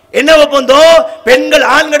 என்ன ஒப்பந்தம்? பெண்கள்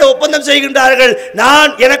ஆண்களை ஒப்பந்தம் செய்கின்றார்கள், நான்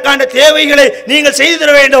எனக்கான தேவைகளை நீங்கள் செய்து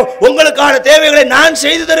தர வேண்டும், உங்களுக்கான தேவைகளை நான்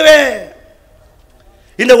செய்து தருவேன்.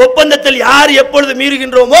 இந்த ஒப்பந்தத்தில் யார் எப்பொழுது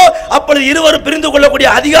மீறுகின்றோமோ அப்பொழுது இருவரும் பிரிந்து கொள்ளக்கூடிய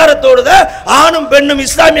அதிகாரத்தோடு தான் ஆணும் பெண்ணும்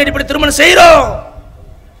இஸ்லாமிய அடிப்படை திருமணம் செய்யறோம்.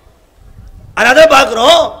 அதான்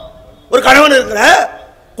பார்க்கிறோம். ஒரு கணவன் இருக்கிற,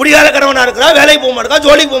 குடிகார கணவனா இருக்கிற, வேலைக்கு போக மாட்டேங்கிறா,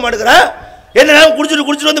 ஜோலிக்கு போக மாட்டேங்கிற, என்ன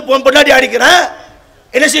குடிச்சிட்டு வந்து பொண்டாட்டி அடிக்கிறேன்.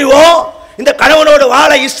 என்ன செய்வோம்? இந்த கணவனோடு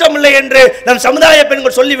வாழ இஷ்டம் இல்லை என்று நம் சமுதாய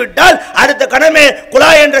பெண்கள் சொல்லிவிட்டால் அடுத்த கணமே குலா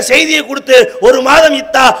என்ற செய்தியை கொடுத்து ஒரு மாதம்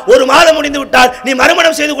இத்தா, ஒரு மாதம் முடிந்து விட்டால் நீ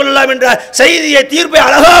மறுமணம் செய்து கொள்ளலாம் என்ற செய்தியை, தீர்ப்பை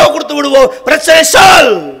அழகாக கொடுத்து விடுவோம். பிரச்சனை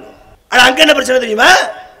சால். ஆனா அங்க என்ன பிரச்சனை தெரியுமா?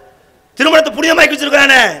 திருமணத்தை புனிதமாக்கி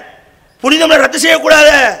வச்சிருக்கானே, புனிதம் ரத்து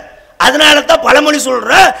செய்யக்கூடாது. அதனால தான் பழமொழி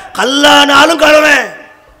சொல்ற, கல்லானாலும் கணவன்.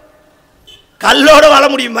 கல்லோட வாழ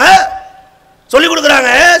முடியுமா? சொல்லி கொடுக்குறாங்க,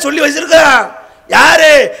 சொல்லி வச்சிருக்கிறான். யாரு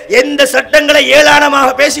எந்த சட்டங்களை ஏளனமாக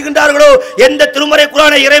பேசுகின்றார்களோ, எந்த திருமறை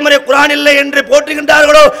குர்ஆனை இறைமறை குர்ஆன் இல்லை என்று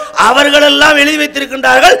போற்றுகின்றார்களோ அவர்கள் எல்லாம் எழுதி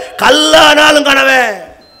வைத்திருக்கின்றார்கள் கல்லானாலும் கணவன்.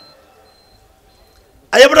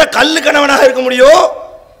 அது எப்படி கல்லு கணவனாக இருக்க முடியும்?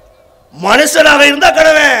 மனுஷனாக இருந்தா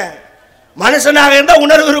கணவன், மனுஷனாக இருந்தா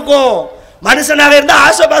உணர்வு இருக்கும், மனுஷனாக இருந்தால்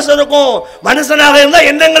ஆசைபாசம் இருக்கும், மனுஷனாக இருந்தால்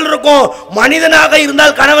எண்ணங்கள் இருக்கும். மனிதனாக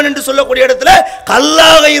இருந்தால் கணவன் என்று சொல்லக்கூடிய இடத்துல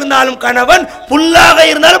கல்லாக இருந்தாலும் கணவன், புல்லாக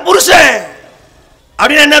இருந்தாலும் புருஷன்.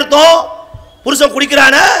 அப்படின்னு என்ன அர்த்தம்? புருஷன்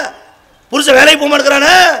குடிக்கிறானா, புருஷன் வேலைக்கு போக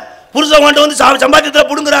மாட்டேங்கிறானா, புருஷன் வந்து சம்பாத்தியத்தில்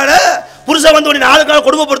புடுங்குறானா, புருஷன் வந்து உன்னை 4 நாள்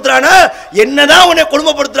கொடுமைப்படுத்துறானா, என்னதான் உன்னை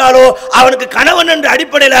கொடுமைப்படுத்துறாளோ அவனுக்கு கணவன் என்ற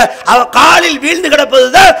அடிப்படையில் அவன் காலில் வீழ்ந்து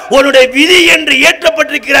கிடப்பதுதான் உன்னுடைய விதி என்று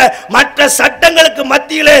ஏற்றப்பட்டிருக்கிற மற்ற சட்டங்களுக்கு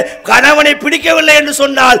மத்தியிலே கணவனை பிடிக்கவில்லை என்று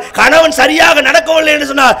சொன்னால், கணவன் சரியாக நடக்கவில்லை என்று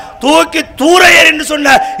சொன்னால் தூக்கி தூரையர் என்று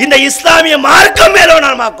சொன்ன இந்த இஸ்லாமிய மார்க்கம்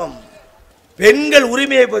மேலோனாமாக்கும். பெண்கள்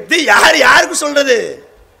உரிமையை பற்றி யார் யாருக்கு சொல்றது?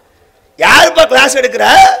 யாருப்பா கிளாஸ் எடுக்கிற?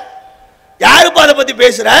 யாருப்பா அதை பத்தி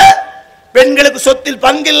பேசுற? பெண்களுக்கு சொத்தில்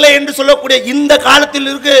பங்கில்லை என்று சொல்லக்கூடிய இந்த காலத்தில்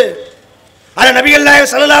இருக்கு. ஆனால் நபிகள்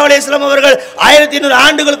நாயகம் ஸல்லல்லாஹு அலைஹி வஸல்லம் அவர்கள் 1500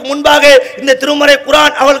 ஆண்டுகளுக்கு முன்பாக இந்த திருமறை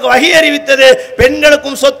குர்ஆன் அவர்களுக்கு வஹி அறிவித்தது,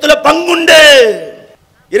 பெண்களுக்கும் சொத்துல பங்குண்டு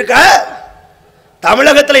இருக்கா?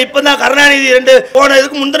 தமிழகத்தில் இப்பதான் கருணாநிதி 2 போன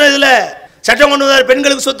இதுக்கு முந்தின இதுல சட்டம் கொண்டு வந்தார்,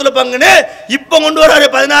 பெண்களுக்கு சொத்துல பங்குன்னு. இப்ப கொண்டு வராரு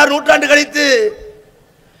 16 நூற்றாண்டு கழித்து.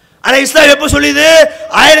 ஆனா இஸ்லாம் எப்ப சொல்லியது?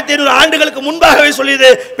 1500 ஆண்டுகளுக்கு முன்பாகவே சொல்லியது,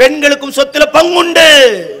 பெண்களுக்கும் சொத்துல பங்குண்டு.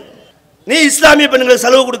 நீ இஸ்லாமிய பெண்களுக்கு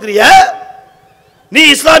செலவு கொடுக்கறியா? நீ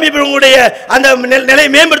இஸ்லாமிய பெண்களுடைய அந்த நிலையை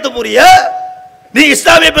மேம்படுத்த போறியா? நீ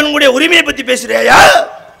இஸ்லாமிய பெண்களுடைய உரிமையை பத்தி பேசுறியா?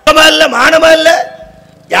 இல்ல மானமா இல்ல?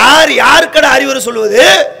 யார் யாருக்கட அறிவுரை சொல்லுவது?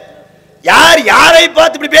 யார் யாரை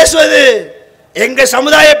பார்த்து இப்படி பேசுவது? எங்க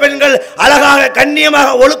சமுதாய பெண்கள் அழகாக, கண்ணியமாக,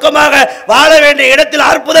 ஒழுக்கமாக வாழ வேண்டிய இடத்தில்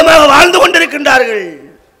அற்புதமாக வாழ்ந்து கொண்டிருக்கின்றார்கள்.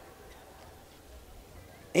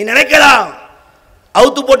 நீ நினைக்கலாம்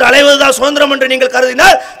அவுத்து போட்டு அலைவதுதான் சுதந்திரம் என்று நீங்கள்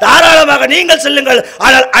கருதினால் தாராளமாக நீங்கள் செல்லுங்கள்.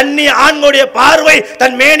 ஆனால் அந்நிய ஆண்களுடைய பார்வை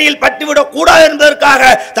தன் மேனியில் பட்டுவிடக் கூடாது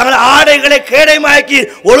என்பதற்காக தங்கள் ஆடைகளை கேடயமாக்கி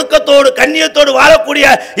ஒழுக்கத்தோடு கண்ணியத்தோடு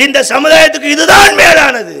வாழக்கூடிய இந்த சமுதாயத்துக்கு இதுதான்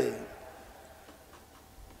மேலானது.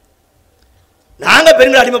 நாங்க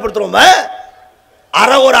பெண்களை அடிமைப்படுத்துறோமா?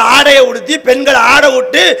 ஒரு ஆடையை உடுத்தி பெண்கள் ஆடை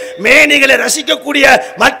விட்டு மேனிகளை ரசிக்கக்கூடிய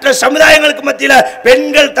மற்ற சமுதாயங்களுக்கு மத்தியில்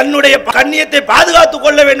பெண்கள் தன்னுடைய கண்ணியத்தை பாதுகாத்துக்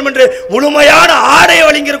கொள்ள வேண்டும் என்று முழுமையான ஆடையை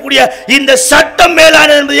வழங்கக்கூடிய இந்த சட்டம்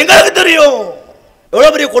மேலானது என்பது எங்களுக்கு தெரியும்.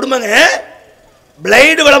 எவ்வளவு பெரிய கொடுமைங்க.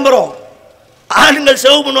 பிளைடு விளம்பரம், ஆண்கள்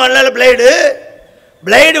சேவ் பண்ணுவாங்க.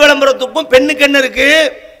 பிளைடு விளம்பரத்துக்கும் பெண்ணுக்கு என்ன இருக்கு?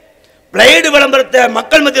 பிளைடு விளம்பரத்தை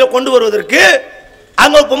மக்கள் மத்தியில் கொண்டு வருவதற்கு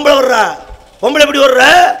அங்க பொம்பளை வர்றா. பொம்பளை எப்படி வர்ற?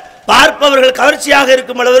 பார்ப்பவர்கள் கவர்ச்சியாக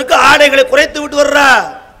இருக்கும் அளவிற்கு ஆடைகளை குறைத்து விட்டு வர்றா.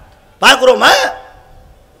 பார்க்கிறோமா?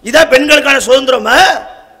 இதான் பெண்களுக்கான சுதந்திரமா?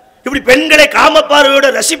 இப்படி பெண்களை காமப்பார்வையோடு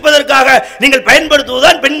ரசிப்பதற்காக நீங்கள்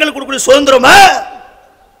பயன்படுத்துவதுதான் பெண்களுக்கு கொடுக்கக்கூடிய சுதந்திரமா?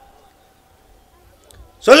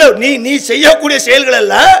 சொல்லு. நீ செய்யக்கூடிய செயல்கள்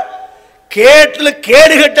எல்லாம்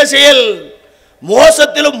கேடுகட்ட செயல்,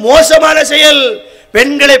 மோசத்திலும் மோசமான செயல்.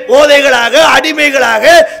 பெண்களை போதைகளாக அடிமைகளாக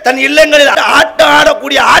தன் இல்லங்களில் ஆட்டம்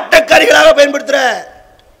ஆடக்கூடிய ஆட்டக்காரிகளாக பயன்படுத்துற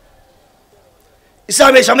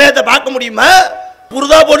இஸ்லாமிய சமயத்தை பார்க்க முடியுமா?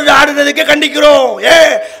 புர்தா போட்டு ஆடுறதுக்கே கண்டிக்கிறோம்.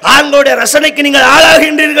 ஆண்களுடைய ரசனைக்கு நீங்கள்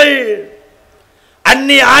ஆளாகின்றீர்கள்.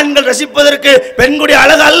 அந்நிய ஆண்கள் ரசிப்பதற்கு பெண்களுடைய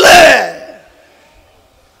அழகு அல்ல.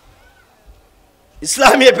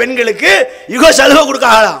 இஸ்லாமிய பெண்களுக்கு யுக சலுகை கொடுக்க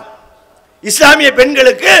ஆகலாம். இஸ்லாமிய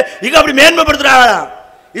பெண்களுக்கு இங்க அப்படி மேன்மைப்படுத்துறாங்களா?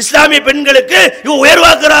 இஸ்லாமிய பெண்களுக்கு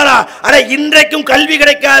உயர்வாக்குறாரா? ஆனா இன்றைக்கும் கல்வி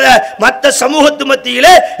கிடைக்காத மற்ற சமூகத்து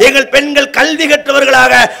மத்தியிலே எங்கள் பெண்கள் கல்வி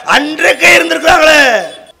கற்றவர்களாக அன்றைக்கே இருந்திருக்கிறாங்களே.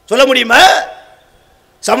 சொல்ல முடியுமா?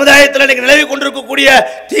 சமுதாயத்தில் நிலவி கொண்டிருக்கக்கூடிய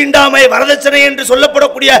தீண்டாமை, வரதட்சணை என்று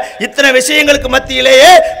சொல்லப்படக்கூடிய இத்தனை விஷயங்களுக்கு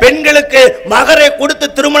மத்தியிலேயே பெண்களுக்கு மகரை கொடுத்து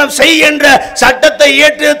திருமணம் செய் என்ற சட்டத்தை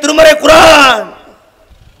ஏற்று திருமறை குர்ஆன்.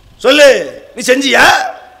 சொல்லு, நீ செஞ்சியா?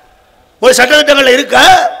 ஒரு சட்டத்திட்டங்கள் இருக்கா?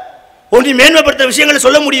 நீ மேன்மைப்படுத்த விஷயங்களை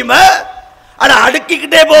சொல்ல முடியுமா? ஆனா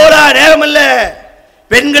அடுக்கிக்கிட்டே போகலாம், நேரம் இல்ல.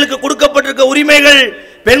 பெண்களுக்கு கொடுக்கப்பட்டிருக்க உரிமைகள்,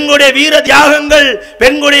 பெண்களுடைய வீர தியாகங்கள்,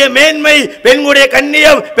 பெண்களுடைய மேன்மை, பெண்களுடைய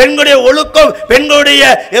கண்ணியம், பெண்களுடைய ஒழுக்கம், பெண்களுடைய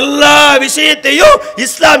எல்லா விஷயத்தையும்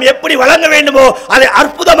இஸ்லாம் எப்படி வழங்க வேண்டுமோ அதை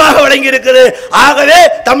அற்புதமாக வழங்கி இருக்குது. ஆகவே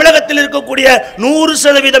தமிழகத்தில் இருக்கக்கூடிய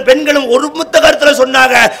 100% பெண்களும் ஒரு முத்த கருத்துல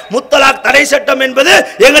சொன்னாங்க, முத்தலாக் தடை சட்டம் என்பது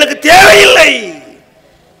எங்களுக்கு தேவையில்லை.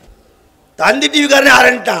 தந்தி டிவிக்காரனே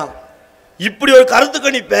ஆரம்பிட்டான். இப்படி ஒரு கருத்து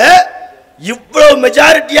கணிப்ப இவ்வளவு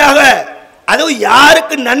மெஜாரிட்டியாக, அதுவும்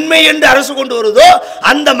யாருக்கு நன்மை என்று அரசு கொண்டு வருதோ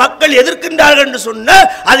அந்த மக்கள் எதிர்க்கின்றார்கள் என்று சொன்ன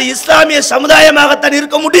அது இஸ்லாமிய சமுதாயமாகத்தான்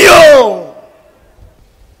இருக்க முடியும்.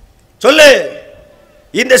 சொல்லு.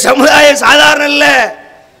 இந்த சமுதாயம் சாதாரண இல்ல.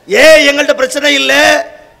 எங்கள்கிட்ட பிரச்சனை இல்ல,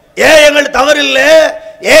 எங்கள்கிட்ட தவறு இல்ல,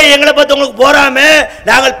 எங்களை பார்த்து உங்களுக்கு போறாம,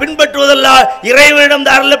 நாங்கள் பின்பற்றுவதெல்லாம் இறைவனிடம்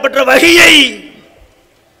அருளப்பெற்ற வகையை,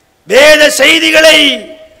 வேத செய்திகளை,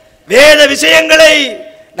 வேத விஷயங்களை,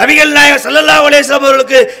 நபிகள் நாயகம் ஸல்லல்லாஹு அலைஹி வஸல்லம்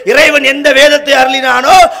அவர்களுக்கு இறைவன் எந்த வேதத்தை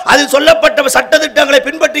அருளினானோ அதில் சொல்லப்பட்ட சட்ட திட்டங்களை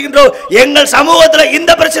பின்பற்றுகின்றோம். எங்கள் சமூகத்தில்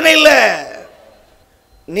இந்த பிரச்சனை இல்லை.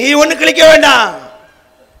 நீ ஒண்ணு கிழிக்க வேண்டாம்,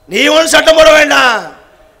 நீ ஒண்ணு சட்டம் போட வேண்டாம்.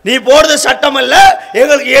 நீ போடுறது சட்டம் அல்ல,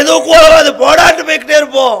 எங்களுக்கு எது கூடவோ அது போடாட்டு போய்கிட்டே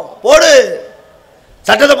இருப்போம். போடு,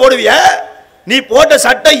 சட்டத்தை போடுவிய. நீ போட்ட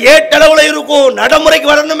சட்டம் ஏட்டளவுல இருக்கும்,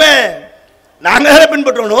 நடைமுறைக்கு வரணுமே. நாங்க தானே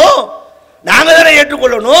பின்பற்றணும், நாங்க தானே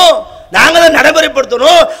ஏற்றுக்கொள்ளணும், நாங்க தான்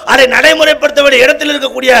நடைமுறைப்படுத்தணும். அதை நடைமுறைப்படுத்த வேண்டிய இடத்தில்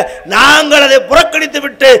இருக்கக்கூடிய நாங்கள் அதை புறக்கணித்து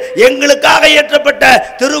விட்டு எங்களுக்காக ஏற்றப்பட்ட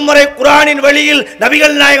திருமறை குர்ஆனின் வழியில்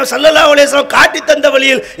நபிகள் நாயகம் ஸல்லல்லாஹு அலைஹி வஸல்லம் காட்டி தந்த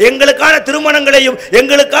வழியில் எங்களுக்கான திருமணங்களையும்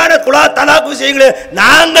எங்களுக்கான தலாக் விஷயங்களையும்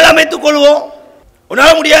நாங்கள் அமைத்துக் கொள்வோம்.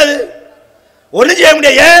 உன்னால முடியாது, ஒன்றும் செய்ய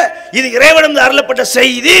முடியாது. இது இறைவனிடம் அருளப்பட்ட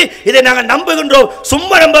செய்தி, இதை நாங்கள் நம்புகின்றோம்.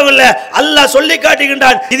 சும்மா நம்பவில்லை, அல்லாஹ் சொல்லி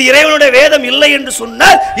காட்டுகின்றான். இது இறைவனுடைய வேதம் இல்லை என்று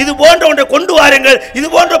சொன்னால் இது போன்ற ஒன்றை கொண்டு வாருங்கள், இது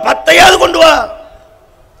போன்ற 10ஐயாவது கொண்டு வா.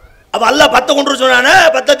 அப்ப அல்லாஹ் 10 கொண்டு சொன்னானே,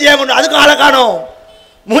 10 கொண்டு, அதுக்கு ஆளை காணோம்,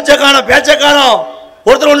 மூச்ச காணோம், பேச்ச காணோம்.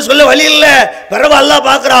 ஒருத்தர் ஒன்று சொல்ல வழி இல்லை. பிறகு அல்லாஹ்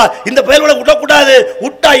பார்க்கிறா, இந்த பயல்களை விட்டக்கூடாது,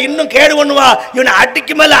 விட்டா இன்னும் கேடு பண்ணுவா, இவனை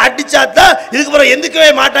அடிக்கு மேல அடிச்சாத்தான் இதுக்கு பிறகு எந்திக்கவே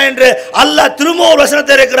மாட்டான் என்று அல்லாஹ் திரும்ப ஒரு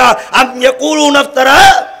வசனத்தை இருக்கிறார்.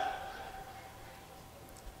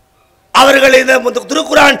 அவர்கள் இந்த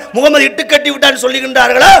திருக்குர்ஆன் முகமது இட்டு கட்டி விட்டான்னு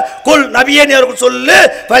சொல்லுகின்றார்களா? குல் நபியே அவர்கள் சொல்லு,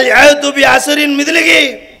 அசரின் மிதிலகி.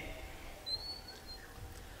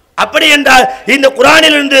 அப்படி என்றால் இந்த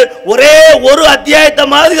குர்ஆனில் இருந்து ஒரே ஒரு அத்தியாயத்தை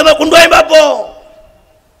மாதிரி கொண்டு போய் பார்ப்போம்.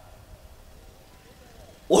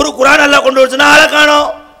 ஒரு குர்ஆன் அல்லாஹ் கொண்டு வரச்சுன்னா ஆளை காணோம்.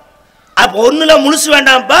 அப்ப ஒண்ணுல முழுசு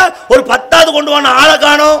வேண்டாம்ப்பா, ஒரு 10வது கொண்டு வான ஆளை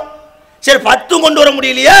காணோம். சரி 10 கொண்டு வர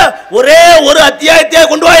முடியலையா, ஒரே ஒரு அத்தியாயத்தை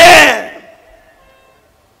கொண்டு வாயே.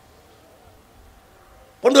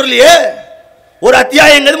 கொண்டு வரலையே. ஒரு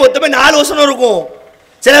அத்தியாயங்கிறது மொத்தமே 4 வசனம் இருக்கும்,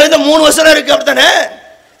 சில வித 3 வசனம் இருக்கு, அப்படித்தானே?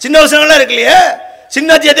 சின்ன வசனங்கள்லாம் இருக்கு இல்லையே. சின்ன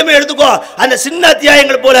அத்தியாயத்தையுமே எடுத்துக்கோ, அந்த சின்ன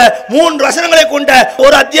அத்தியாயங்கள் போல 3 வசனங்களை கொண்ட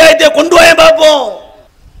ஒரு அத்தியாயத்தை கொண்டு வர பார்ப்போம்.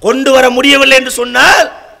 கொண்டு வர முடியவில்லை என்று சொன்னால்,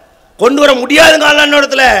 கொண்டு வர முடியாதுங்க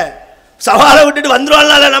இடத்துல சவாலை விட்டுட்டு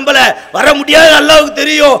வந்துருவாங்க, நம்பல, வர முடியாது, அல்லாஹ்வுக்கு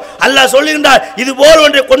தெரியும். அல்லாஹ் சொல்லுகின்றார், இது போல்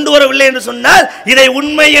ஒன்றை கொண்டு வரவில்லை என்று சொன்னால் இதை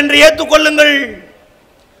உண்மை என்று ஏற்றுக்கொள்ளுங்கள்,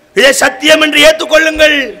 இதை சத்தியம் என்று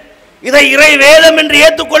ஏற்றுக்கொள்ளுங்கள், இதை இறை வேதம் என்று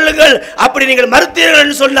ஏற்றுக்கொள்ளுங்கள். அப்படி நீங்கள் மறுத்தீர்கள்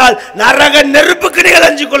என்று சொன்னால் நரக நெருப்புக்கு நீங்கள்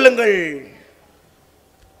அஞ்சு கொள்ளுங்கள்.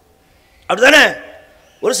 அப்படிதானே?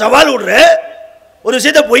 ஒரு சவால் விடுற, ஒரு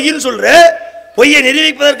விஷயத்தை பொய்ன்னு சொல்ற, பொய்யை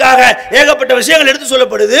நிரூபிப்பதற்காக ஏகப்பட்ட விஷயங்கள் எடுத்து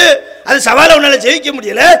சொல்லப்படுது. அது சவாலை உன்னால ஜெயிக்க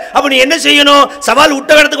முடியல. அப்ப நீ என்ன செய்யணும்? சவால்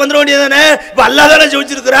விட்ட இடத்துக்கு வந்துட வேண்டியதானே. இப்ப அல்லாஹ் தானே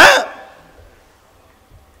ஜெயிச்சிருக்கிறா.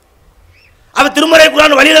 அப்ப திருமறை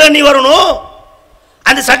குர்ஆன் வழியில தான் நீ வரணும்,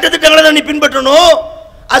 அந்த சட்டத்திட்டங்களை தான் நீ பின்பற்றணும்.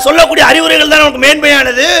 அது சொல்லக்கூடிய அறிவுரைகள் தான் உனக்கு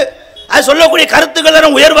மேன்மையானது, அது சொல்லக்கூடிய கருத்துக்கள்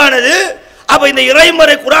தான் உயர்வானது. அப்ப இந்த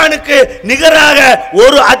இறைமறை குர்ஆனுக்கு நிகராக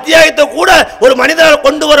ஒரு அத்தியாயத்தை கூட ஒரு மனிதனால்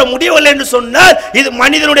கொண்டு வர முடியவில்லை என்று சொன்னால் இது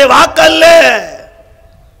மனிதனுடைய வாக்கு அல்ல,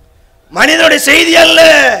 மனிதனுடைய செய்தி அல்ல,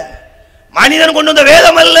 மனிதன் கொண்டு வந்த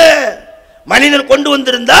வேதம் அல்ல. மனிதன் கொண்டு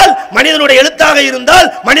வந்திருந்தால், மனிதனுடைய எழுத்தாக இருந்தால்,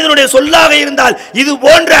 மனிதனுடைய சொல்லாக இருந்தால் இது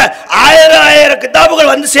போன்ற 1000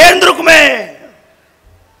 கிதாபுகள் வந்து சேர்ந்திருக்குமே.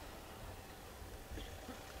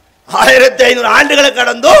 1500 ஆண்டுகளை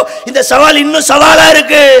கடந்தோ இந்த சவால் இன்னும் சவாலா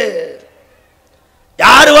இருக்கு.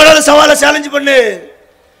 யாரு வேணாலும் சவாலை சேலஞ்ச் பண்ணு,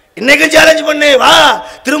 இன்னைக்கு சேலஞ்ச் பண்ணு, வா.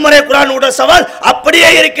 திருமறை குர்ஆன் உடைய சவால் அப்படியே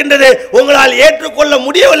இருக்கின்றது. உங்களால் ஏற்றுக்கொள்ள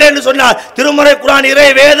முடியவில்லை என்று சொன்னால் திருமறை குர்ஆன் இறை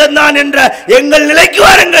வேதம் தான் என்ற எங்கள் நிலைக்கு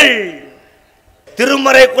வாருங்கள்.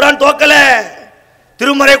 திருமறை குர்ஆன் தோக்கல,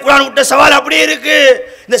 திருமறை குர்ஆன் விட்ட சவால் அப்படியே இருக்கு.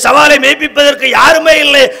 இந்த சவாலை மெய்ப்பிப்பதற்கு யாருமே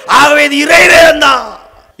இல்லை. ஆகவே இது இறை வேதம் தான்,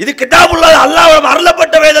 இது கிதாபுல்லாஹ், அல்லாஹ்வால்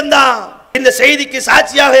அருளப்பட்ட வேதம் தான். இந்த செய்திக்கு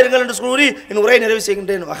சாட்சியாக இருங்கள் என்று கூறி என் உரையை நிறைவு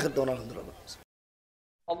செய்கின்றேன். வாஹித் தௌனா அல்ஹம்துலில்லாஹ்.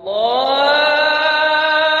 Allah